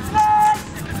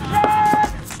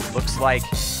 Looks like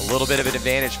a little bit of an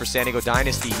advantage for San Diego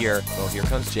Dynasty here. Oh, here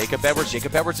comes Jacob Edwards.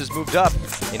 Jacob Edwards has moved up,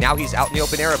 and now he's out in the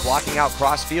open area blocking out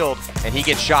cross field, and he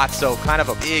gets shot. So kind of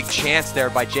a big chance there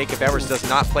by Jacob Edwards does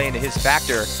not play into his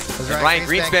factor. And Ryan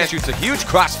Greenspan shoots a huge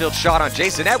crossfield shot on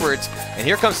Jason Edwards, and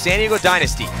here comes San Diego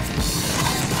Dynasty.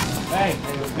 Hey,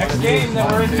 next game that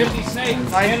we're in 50 Snake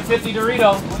and 50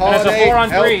 Dorito, and it's a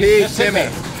 4-on-3. Just sit there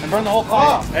and burn the whole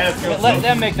clock. Let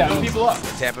them make that move. People up.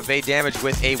 Tampa Bay Damage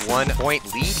with a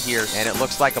 1-point lead here, and it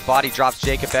looks like a body drops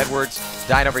Jacob Edwards,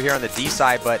 dying over here on the D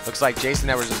side, but looks like Jason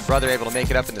Edwards' his brother able to make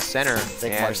it up in the center. I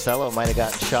think Marcelo might have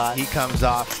gotten shot. He comes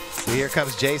off. Here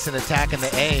comes Jason attacking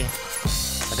the A.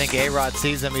 I think A-Rod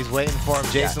sees him. He's waiting for him.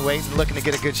 Jason waiting, looking to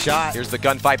get a good shot. Here's the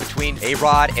gunfight between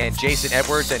A-Rod and Jason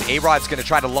Edwards, and A-Rod's going to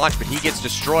try to launch, but he gets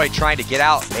destroyed trying to get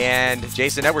out, and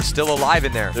Jason Edwards still alive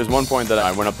in there. There's one point that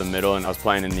I went up the middle, and I was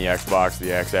playing in the Xbox,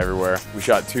 the X everywhere. We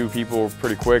shot 2 people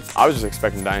pretty quick. I was just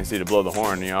expecting Dynasty to blow the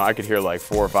horn. You know, I could hear like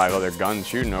 4 or 5 other guns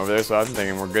shooting over there, so I was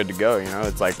thinking we're good to go. You know,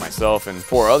 it's like myself and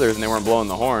 4 others, and they weren't blowing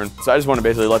the horn. So I just want to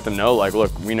basically let them know, like,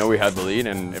 look, we know we have the lead,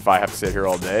 and if I have to sit here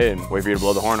all day and wait for you to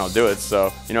blow the horn, I'll do it.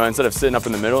 So, you know, instead of sitting up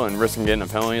in the middle and risking getting a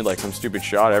penalty, like some stupid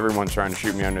shot, everyone's trying to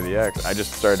shoot me under the X, I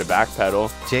just started to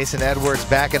backpedal. Jason Edwards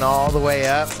backing all the way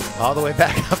up, all the way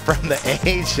back up from the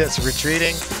A, just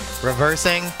retreating,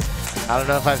 reversing. I don't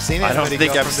know if I've seen anybody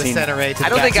go from the center A to the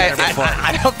back center before.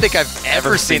 I don't think I've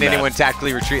ever seen anyone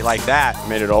tactically retreat like that. I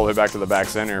made it all the way back to the back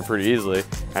center pretty easily.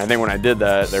 And I think when I did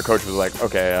that, their coach was like,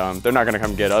 okay, they're not going to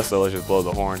come get us, so let's just blow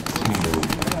the horn.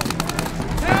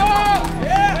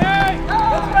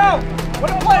 Let's go! What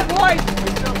a play, boys!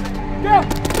 Go!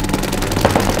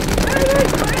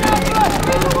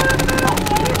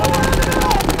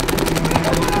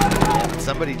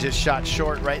 Somebody just shot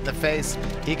short right in the face.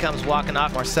 He comes walking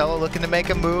off. Marcelo looking to make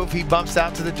a move. He bumps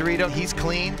out to the Dorito. He's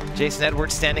clean. Jason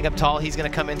Edwards standing up tall. He's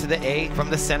going to come into the A from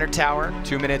the center tower.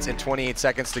 2 minutes and 28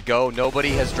 seconds to go. Nobody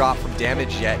has dropped from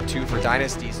damage yet. 2 for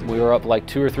Dynasties. We were up like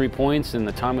 2 or 3 points and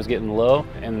the time was getting low,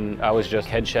 and I was just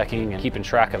head checking and keeping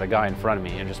track of the guy in front of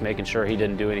me and just making sure he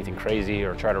didn't do anything crazy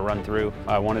or try to run through.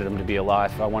 I wanted him to be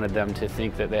alive. I wanted them to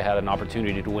think that they had an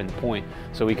opportunity to win the point,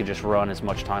 so we could just run as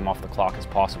much time off the clock as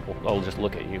possible. They'll just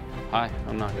look at you. Hi,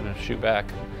 I'm not going to shoot back.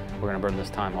 We're going to burn this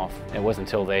time off. It wasn't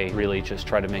until they really just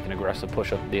tried to make an aggressive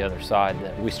push up the other side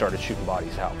that we started shooting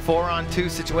bodies out. 4-on-2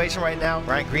 situation right now.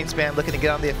 Ryan Greenspan looking to get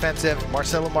on the offensive.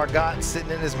 Marcelo Margot sitting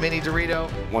in his mini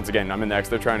Dorito. Once again, I'm in the X.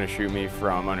 They're trying to shoot me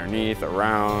from underneath,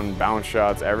 around, bounce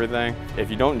shots, everything. If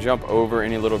you don't jump over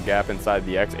any little gap inside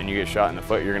the X and you get shot in the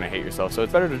foot, you're going to hate yourself. So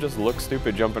it's better to just look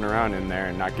stupid jumping around in there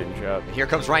and not getting shot. Here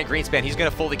comes Ryan Greenspan. He's going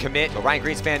to fully commit, but Ryan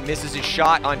Greenspan misses his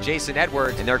shot on Jason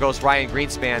Edwards, and there goes Ryan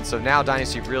Greenspan. So now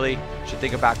Dynasty really should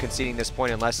think about conceding this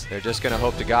point unless they're just going to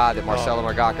hope to God that Marcelo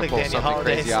Margot can pull something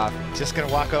crazy off. Just going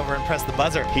to walk over and press the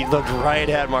buzzer. He looked right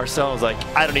at Marcelo and was like,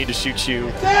 I don't need to shoot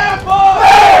you.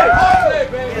 Tampa!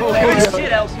 Good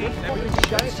shit, LC.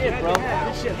 Good shit, bro.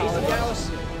 Good shit,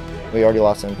 Dallas. We already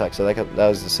lost Impact, so that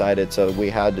was decided, so we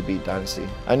had to beat Dynasty.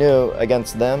 I knew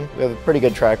against them, we have a pretty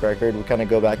good track record. We kind of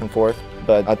go back and forth,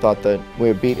 but I thought that we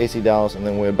would beat AC Dallas and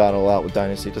then we would battle out with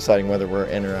Dynasty, deciding whether we're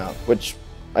in or out, which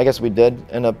I guess we did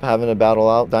end up having a battle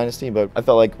out Dynasty, but I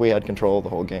felt like we had control of the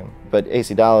whole game. But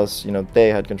AC Dallas, you know, they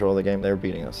had control of the game. They were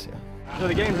beating us, yeah. So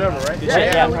the game's over, right?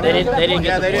 Yeah, they didn't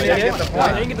get the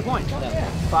point. They didn't get the point.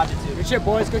 5-2. Good shit,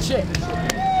 boys. Good shit.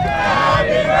 Happy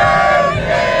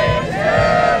birthday to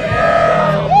you.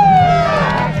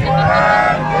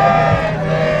 Happy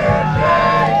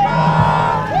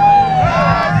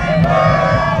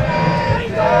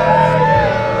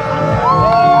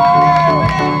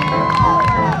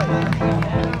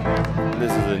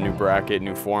bracket,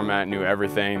 new format, new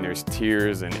everything. There's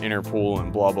tiers and interpool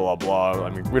and blah, blah, blah. I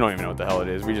mean, we don't even know what the hell it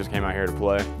is. We just came out here to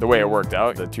play. The way it worked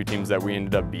out, the 2 teams that we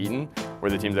ended up beating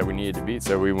were the teams that we needed to beat,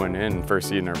 so we went in first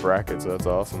seed in our bracket, so that's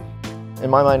awesome. In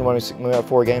my mind, when we got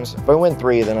 4 games, if I win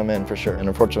 3, then I'm in for sure. And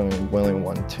unfortunately, we only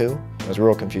won 2. It was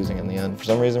real confusing in the end. For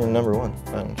some reason, we're number 1.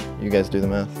 I don't know. You guys do the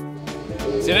math.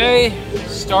 Today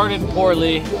started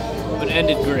poorly, but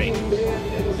ended great.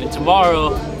 And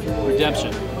tomorrow,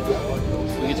 redemption.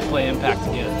 We get to play Impact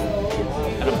again,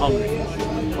 and I'm hungry.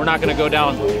 We're not going to go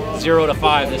down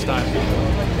 0-5 this time.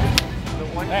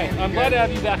 Hey, I'm glad to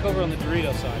have you back over on the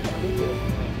Dorito side.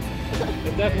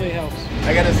 It definitely helps.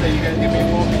 I gotta say, you guys give me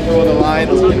full control of the line,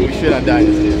 and we shit on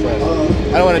Dynasty. So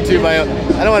I don't want to toot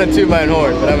my own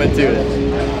horn, but I'm gonna toot it.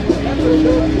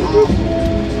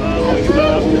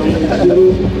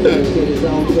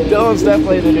 Dylan's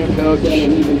definitely the new coach.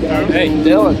 Hey,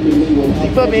 Dylan. He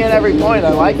put me in every point.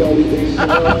 I like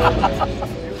him.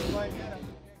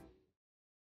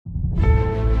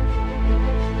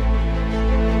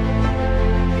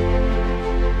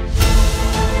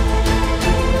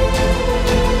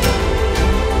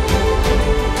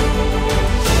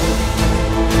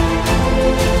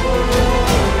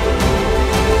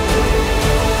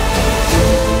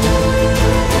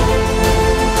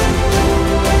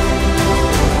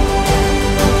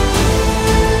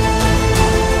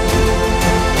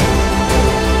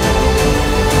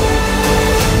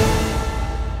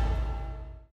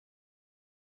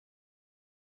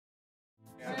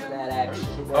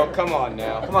 Oh, come on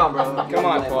now. Come on, bro. Come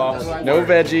on, Paul. No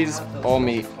veggies, all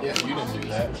meat. Yeah, you didn't do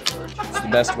that. It's the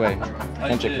best way.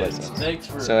 Punch it places.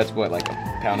 So that's what, like a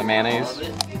pound of mayonnaise?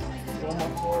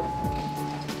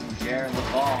 sharing the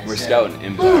ball. We're scouting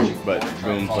Impact, but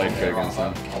Boom played good against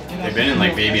them. They've been in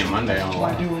like Baby and Monday on a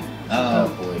lot. Oh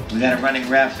boy. We got a running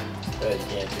ref. You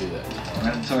can't do that.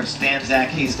 Running towards Stanzak,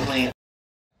 he's clean.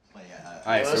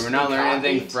 Alright, so we're not learning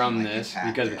anything from this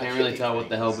because we can't really tell what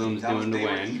the hell Boom's doing to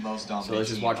win. So let's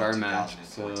just watch our match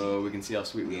so we can see how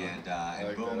sweet we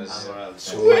are.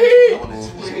 Sweet!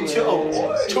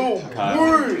 Two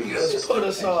words put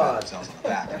us on.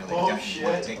 Oh shit.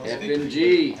 F and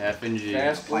G. F and G.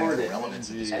 Fast forward it. F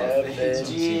and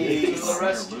G. What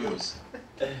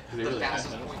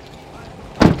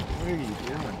are you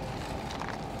doing?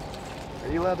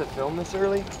 Are you allowed to film this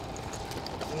early?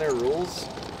 Isn't there rules?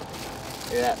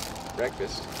 Yeah,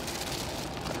 breakfast.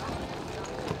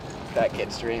 Fat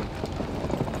kid stream.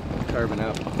 Carbon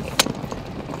up.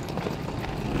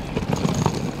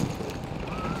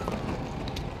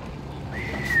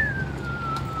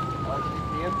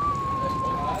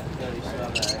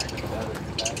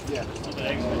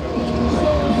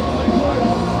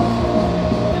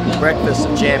 Breakfast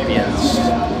of champions.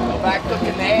 Go back to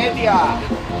Canada,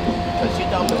 because you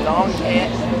don't belong here.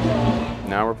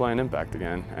 Now we're playing Impact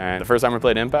again. And the first time we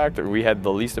played Impact, we had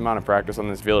the least amount of practice on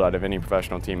this field out of any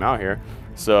professional team out here.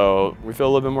 So we feel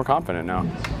a little bit more confident now.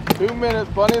 2 minutes,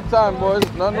 plenty of time, boys.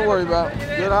 Nothing to worry about.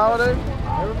 Good holiday.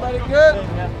 Everybody good?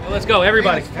 Let's go,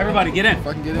 everybody. Everybody, get in.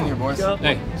 Fucking get in here, boys.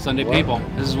 Hey, Sunday Paintball.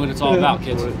 This is what it's all about,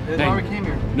 kids. Hey, we came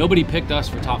here. nobody picked us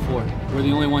for top 4. We're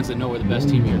the only ones that know we're the best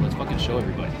team here. Let's fucking show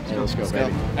everybody. Let's go,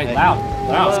 baby. Hey, loud.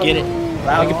 Let's get it.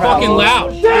 Loud. Make it fucking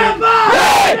loud.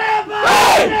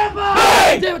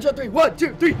 Damage on 3. 1,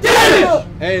 2, 3.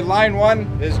 Hey, line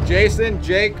 1 is Jason,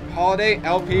 Jake, Holiday,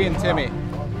 LP, and Timmy.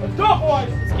 Let's go, boys.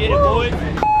 Let's get it, boys.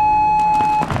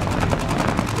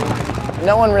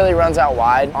 No one really runs out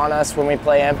wide on us when we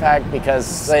play Impact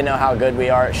because they know how good we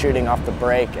are at shooting off the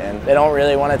break and they don't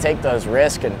really want to take those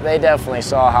risks. And they definitely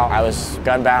saw how I was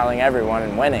gun battling everyone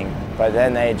and winning, but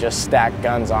then they just stacked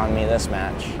guns on me this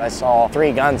match. I saw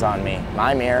 3 guns on me,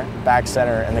 my mirror, back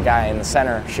center, and the guy in the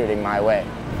center shooting my way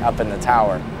up in the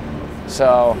tower.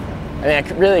 So, I mean, I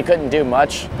really couldn't do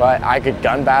much, but I could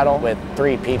gun battle with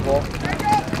 3 people.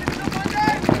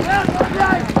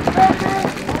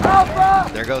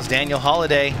 There goes Daniel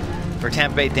Holiday for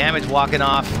Tampa Bay Damage walking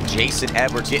off. Jason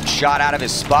Edwards getting shot out of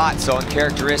his spot, so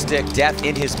uncharacteristic, death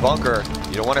in his bunker.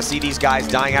 You don't want to see these guys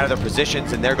dying out of their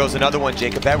positions, and there goes another one,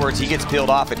 Jacob Edwards. He gets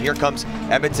peeled off, and here comes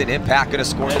Edmonton Impact going to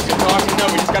score. No,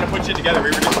 we just got to put shit together.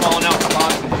 We were just falling out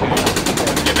spots and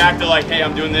shit. Get back to like, hey,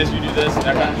 I'm doing this, you do this,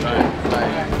 that kind of thing.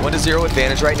 1-0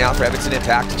 advantage right now for Edmonton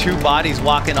Impact. 2 bodies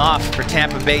walking off for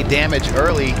Tampa Bay Damage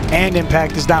early. And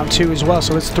Impact is down 2 as well,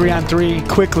 so it's 3-on-3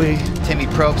 quickly. Timmy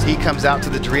Probst, he comes out to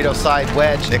the Dorito side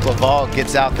wedge. Nick Laval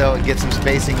gets out though and gets some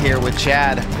spacing here with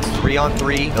Chad.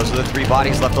 3-on-3. Those are the 3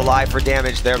 bodies left alive for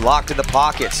Damage. They're locked in the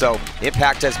pocket, so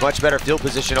Impact has much better field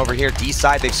position over here. D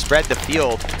side, they've spread the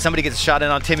field. Somebody gets a shot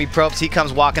in on Timmy Probst. He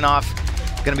comes walking off.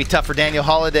 Going to be tough for Daniel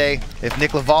Holiday if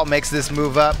Nick Laval makes this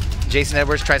move up. Jason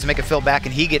Edwards tries to make a fill back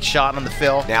and he gets shot on the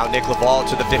fill. Now Nick Laval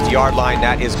to the 50-yard line.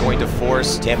 That is going to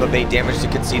force Tampa Bay Damage to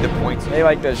concede the points. They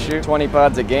like to shoot 20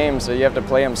 pods a game, so you have to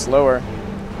play them slower.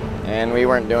 And we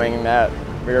weren't doing that.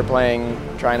 We were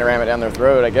trying to ram it down their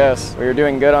throat, I guess. We were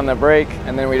doing good on the break,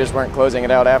 and then we just weren't closing it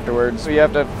out afterwards. So you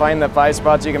have to find the 5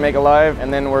 spots you can make alive,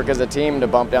 and then work as a team to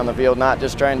bump down the field, not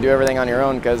just try and do everything on your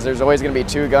own, because there's always going to be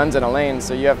 2 guns in a lane,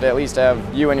 so you have to at least have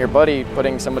you and your buddy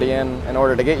putting somebody in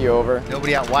order to get you over.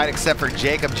 Nobody out wide except for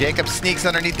Jacob. Jacob sneaks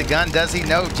underneath the gun, does he?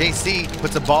 No, JC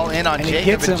puts a ball in on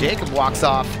Jacob, and Jacob walks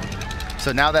off.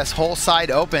 So now that's whole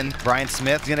side open. Brian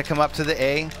Smith's gonna come up to the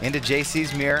A, into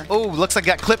JC's mirror. Oh, looks like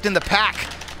got clipped in the pack.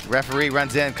 Referee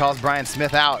runs in, calls Brian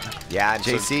Smith out. Yeah, and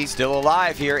JC still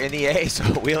alive here in the A, so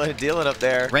wheeling and dealing up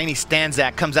there. Rainey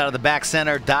Stanzak comes out of the back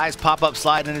center, dives, pop-up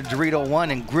slide into Dorito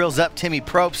 1 and grills up Timmy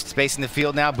Probst. Spacing the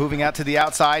field now, moving out to the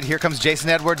outside. Here comes Jason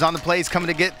Edwards on the play. He's coming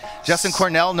to get Justin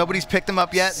Cornell. Nobody's picked him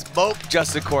up yet. Smoke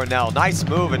Justin Cornell. Nice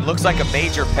move, and looks like a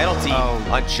major penalty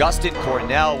on Justin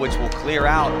Cornell, which will clear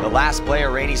out the last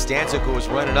player, Rainey Stanzak, who was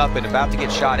running up and about to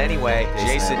get shot anyway.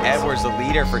 Jason Edwards, the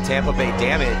leader for Tampa Bay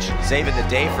Damage, saving the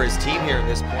day for his team here at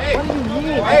this point. Hey, what do you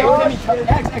mean?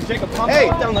 Hey, Jacob, calm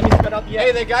down. Let me spread out the X.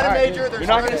 Hey, they got a major. You're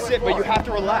not going to sit, but you have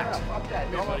to relax.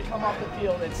 Come off the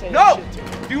field and say No!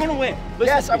 Do you want to win?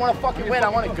 Yes, I want to fucking win. I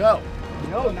want to go.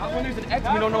 No, not when there's an X.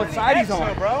 We don't know what side he's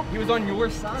on, bro. He was on your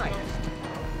side.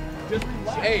 Just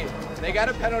relax. Hey, they got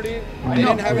a penalty. They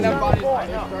didn't have enough bodies.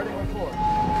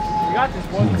 We got this,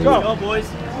 boys. Let's go. Go, boys.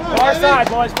 Far side,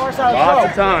 boys. Far side. Lots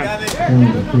of time.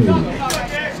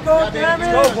 Let's go, damn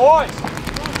it. Let's go, boys.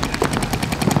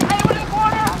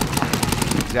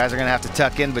 These guys are gonna have to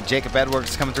tuck in, but Jacob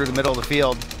Edwards coming through the middle of the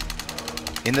field.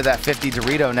 Into that 50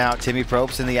 Dorito now. Timmy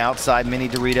Probst in the outside mini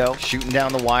Dorito, shooting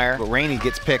down the wire, but Rainey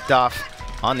gets picked off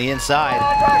on the inside.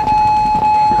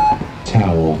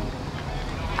 Towel.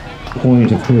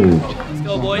 Point approved. Let's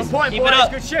go, boys. Good point, Keep boys. it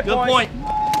up. Good shit, Good boys. point.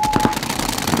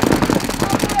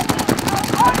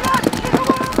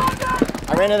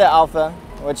 I ran into Alpha,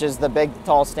 which is the big,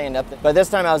 tall stand-up. But this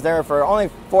time I was there for only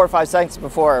 4 or 5 seconds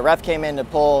before a ref came in to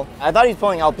pull. I thought he was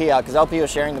pulling LP out because LP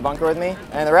was sharing the bunker with me,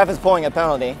 and the ref is pulling a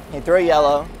penalty. He threw a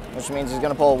yellow, which means he's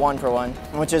going to pull a 1-for-1,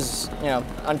 which is, you know,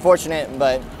 unfortunate,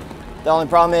 but the only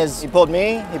problem is he pulled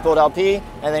me, he pulled LP,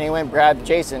 and then he went and grabbed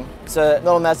Jason. It's a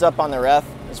little mess up on the ref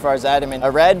as far as that. I mean,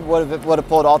 a red would have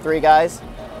pulled all 3 guys.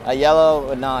 A yellow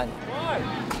would not. Why?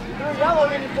 You threw yellow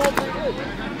and you pulled 3 good.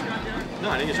 No,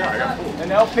 I didn't get shot. I got pulled.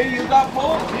 And LP, you got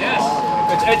pulled?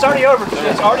 Yes. It's already over.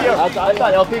 It's already over. I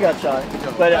thought LP got shot,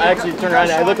 but I actually turned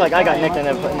around and it looked like I got nicked in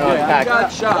the pack.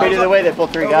 But either way, they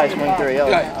pulled 3 guys when he threw a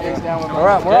yellow. All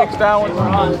right, we're up. Down when we're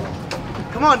on.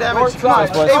 Come on, Damage. Hey,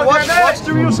 watch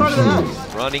the real side of the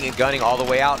house. Running and gunning all the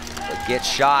way out, but gets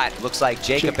shot. Looks like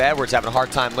Jacob Edwards having a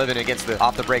hard time living against the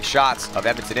off-the-break shots of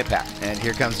Edmonton Impact. And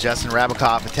here comes Justin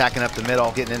Rabikoff attacking up the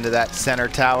middle, getting into that center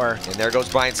tower. And there goes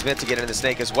Brian Smith to get into the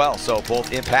snake as well. So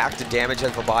both Impact and Damage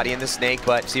have a body in the snake,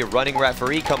 but see a running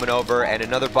referee coming over and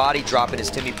another body dropping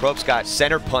as Timmy Probst got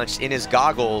center punched in his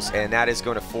goggles, and that is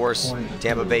going to force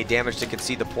Tampa Bay Damage to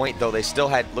concede the point, though they still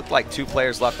had looked like 2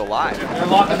 players left alive. They're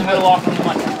locked in the middle, locked on the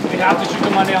Monday. We have to shoot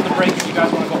the Monday on the break if you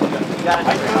guys want to go with them. You got to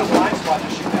take the blind spot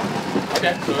and shoot that.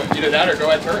 Okay, so either that or go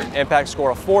ahead turret. Impact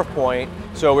scored a 4th point,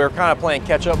 so we were kind of playing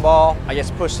catch-up ball. I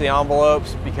guess push the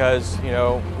envelopes because, you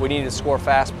know, we needed to score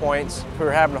fast points. We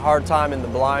were having a hard time in the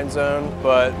blind zone,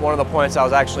 but one of the points I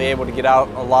was actually able to get out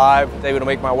alive. I was able to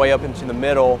make my way up into the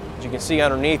middle, as you can see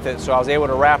underneath it, so I was able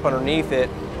to wrap underneath it,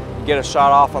 get a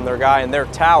shot off on their guy in their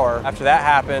tower. After that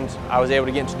happened, I was able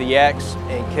to get into the X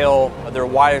and kill their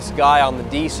widest guy on the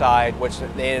D side, which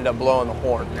they ended up blowing the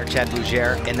horn. There's Chad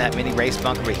Bougere in that mini race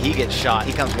bunker, but he gets shot.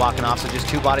 He comes walking off, so just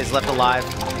 2 bodies left alive.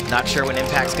 Not sure when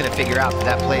Impact's gonna figure out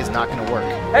that play is not gonna work.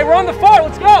 Hey, we're on the far.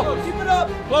 Let's go. Keep it up.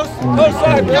 Close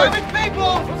side, boys.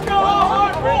 Let's go.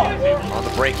 On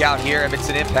the breakout here,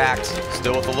 Edmonton Impact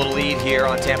still with a little lead here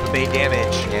on Tampa Bay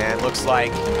Damage, and looks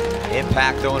like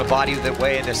Impact throwing a body the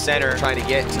way in the center, trying to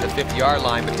get to the 50-yard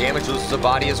line, but Damage loses a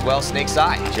body as well, snake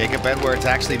side. Jacob Edwards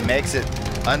actually makes it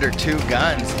under 2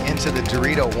 guns into the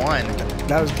Dorito 1.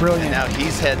 That was brilliant. And now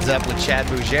he's heads up with Chad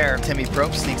Bougere. Timmy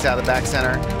Probst sneaks out of the back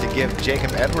center to give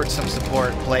Jacob Edwards some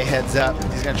support. Play heads up.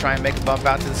 He's gonna try and make a bump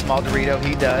out to the small Dorito.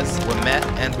 He does. Lamette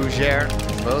and Bougere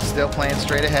both still playing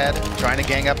straight ahead, trying to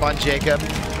gang up on Jacob.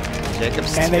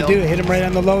 And they do hit him right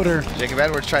on the loader. Jacob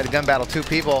Edwards tried to gun battle 2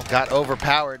 people, got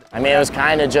overpowered. I mean, it was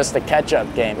kind of just a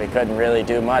catch-up game. We couldn't really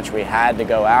do much. We had to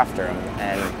go after them,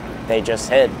 and they just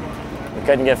hid. We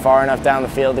couldn't get far enough down the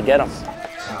field to get them.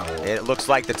 It looks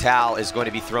like the towel is going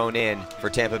to be thrown in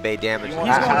for Tampa Bay Damage.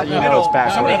 How do you know it's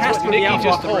back? Somebody has to be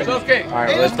just okay. All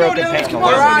right, let's broken paint.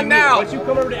 We're on now. Once you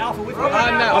come over to Alpha, we're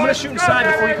on now. I'm going to shoot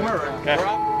inside before you come over. Okay.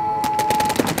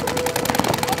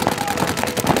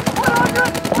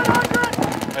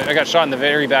 I got shot in the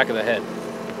very back of the head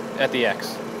at the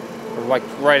X, or like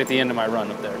right at the end of my run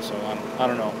up there. So I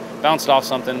don't know, bounced off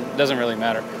something. Doesn't really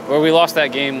matter. Where we lost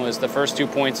that game was the first 2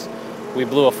 points. We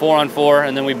blew a 4-on-4,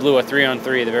 and then we blew a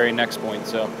 3-on-3 the very next point.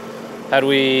 So had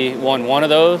we won one of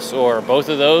those or both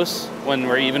of those when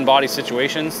we're even body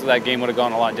situations, that game would have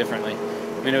gone a lot differently.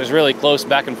 I mean, it was really close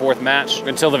back and forth match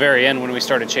until the very end when we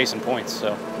started chasing points.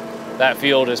 So that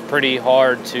field is pretty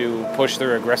hard to push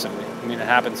through aggressively. I mean, it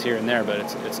happens here and there, but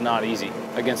it's not easy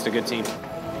against a good team.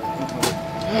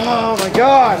 Oh my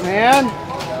God, man.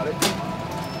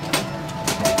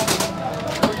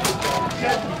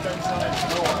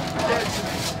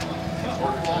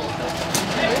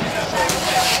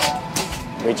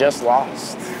 We just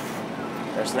lost.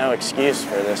 There's no excuse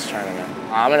for this tournament.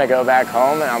 I'm gonna go back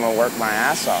home and I'm gonna work my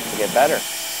ass off to get better.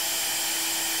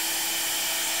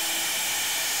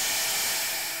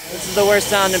 This is the worst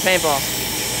sound in paintball.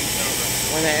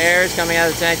 When the air is coming out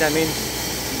of the tank, that means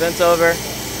event's over,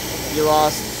 you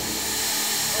lost.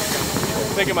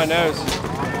 Picking my nose.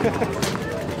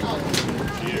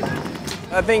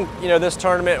 I think, you know, this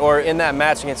tournament, or in that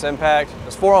match against Impact, it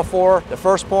was 4-on-4, the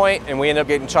first point, and we ended up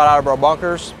getting shot out of our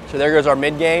bunkers. So there goes our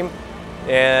mid game.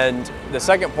 And the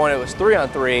second point, it was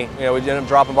 3-on-3. You know, we ended up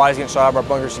dropping bodies, getting shot out of our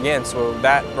bunkers again. So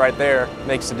that right there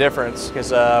makes the difference,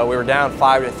 because we were down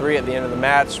 5-3 at the end of the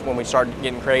match when we started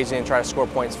getting crazy and trying to score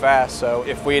points fast. So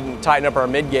if we hadn't tightened up our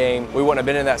mid game, we wouldn't have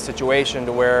been in that situation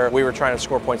to where we were trying to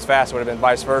score points fast. It would have been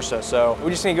vice versa. So we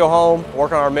just need to go home,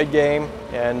 work on our mid game,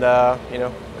 and you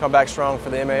know, come back strong for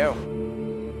the MAO.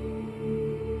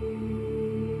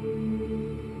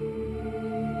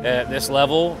 At this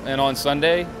level and on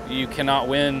Sunday, you cannot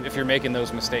win if you're making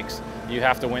those mistakes. You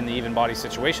have to win the even body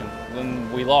situation.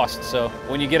 Then we lost. So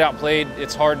when you get outplayed,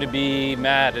 it's hard to be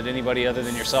mad at anybody other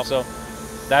than yourself. So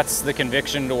that's the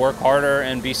conviction to work harder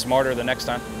and be smarter the next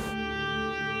time.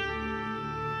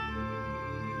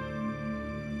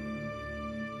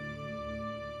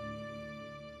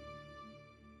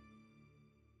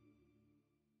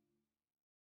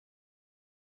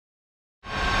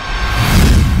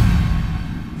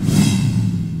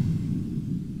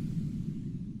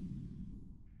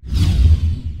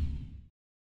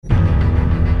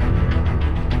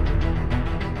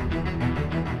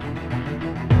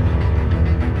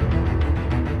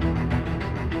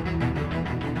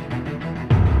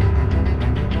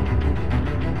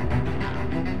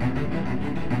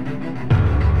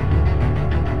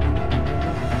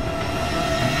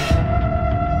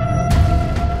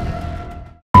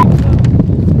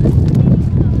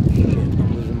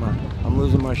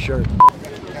 Shirt.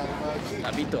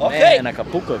 Okay. Not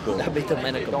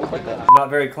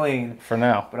very clean for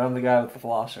now, but I'm the guy with the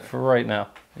flosser. For right now,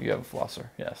 you have a flosser.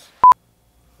 Yes.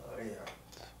 Oh yeah.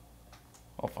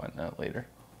 I'll find that later.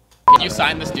 Can you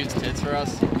sign this dude's tits for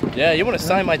us? Yeah, you want to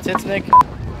sign my tits, Nick?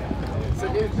 It's a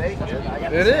new thing, dude.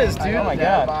 It is, dude. Oh my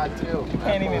god. You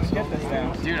can't even get this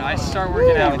down. Dude, I start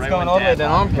working out it's right going when all the way Dad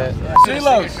down armpit.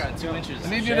 Silos, I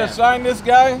need you to sign this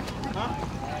guy.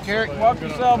 Carrick, walk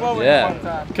yourself over here one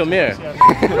time. Come here.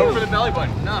 Go for the belly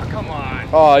button. No, come on.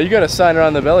 Oh, you gotta sign her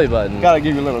on the belly button. Gotta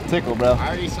give you a little tickle, bro. I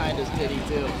already signed his titty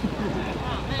too.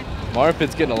 My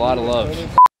armpit's getting a lot of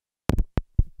love.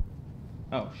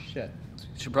 Oh shit.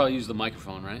 You should probably use the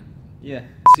microphone, right? Yeah.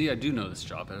 See, I do know this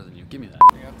job better than you. Give me that.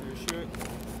 Bring out your shirt.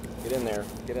 Get in there.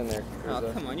 Get in there. Oh,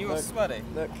 come on, you all sweaty.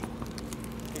 Look.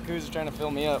 Cucuzza's trying to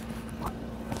fill me up.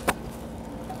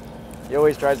 He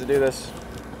always tries to do this.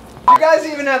 You guys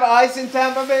even have ice in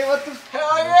Tampa Bay? What the?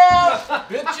 Hell yeah!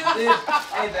 Bitches!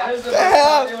 Hey, that is the most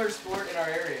popular sport in our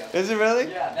area. Is it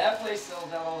really? Yeah, that place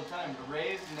sells out all the time. The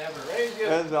Rays never.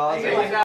 That's awesome.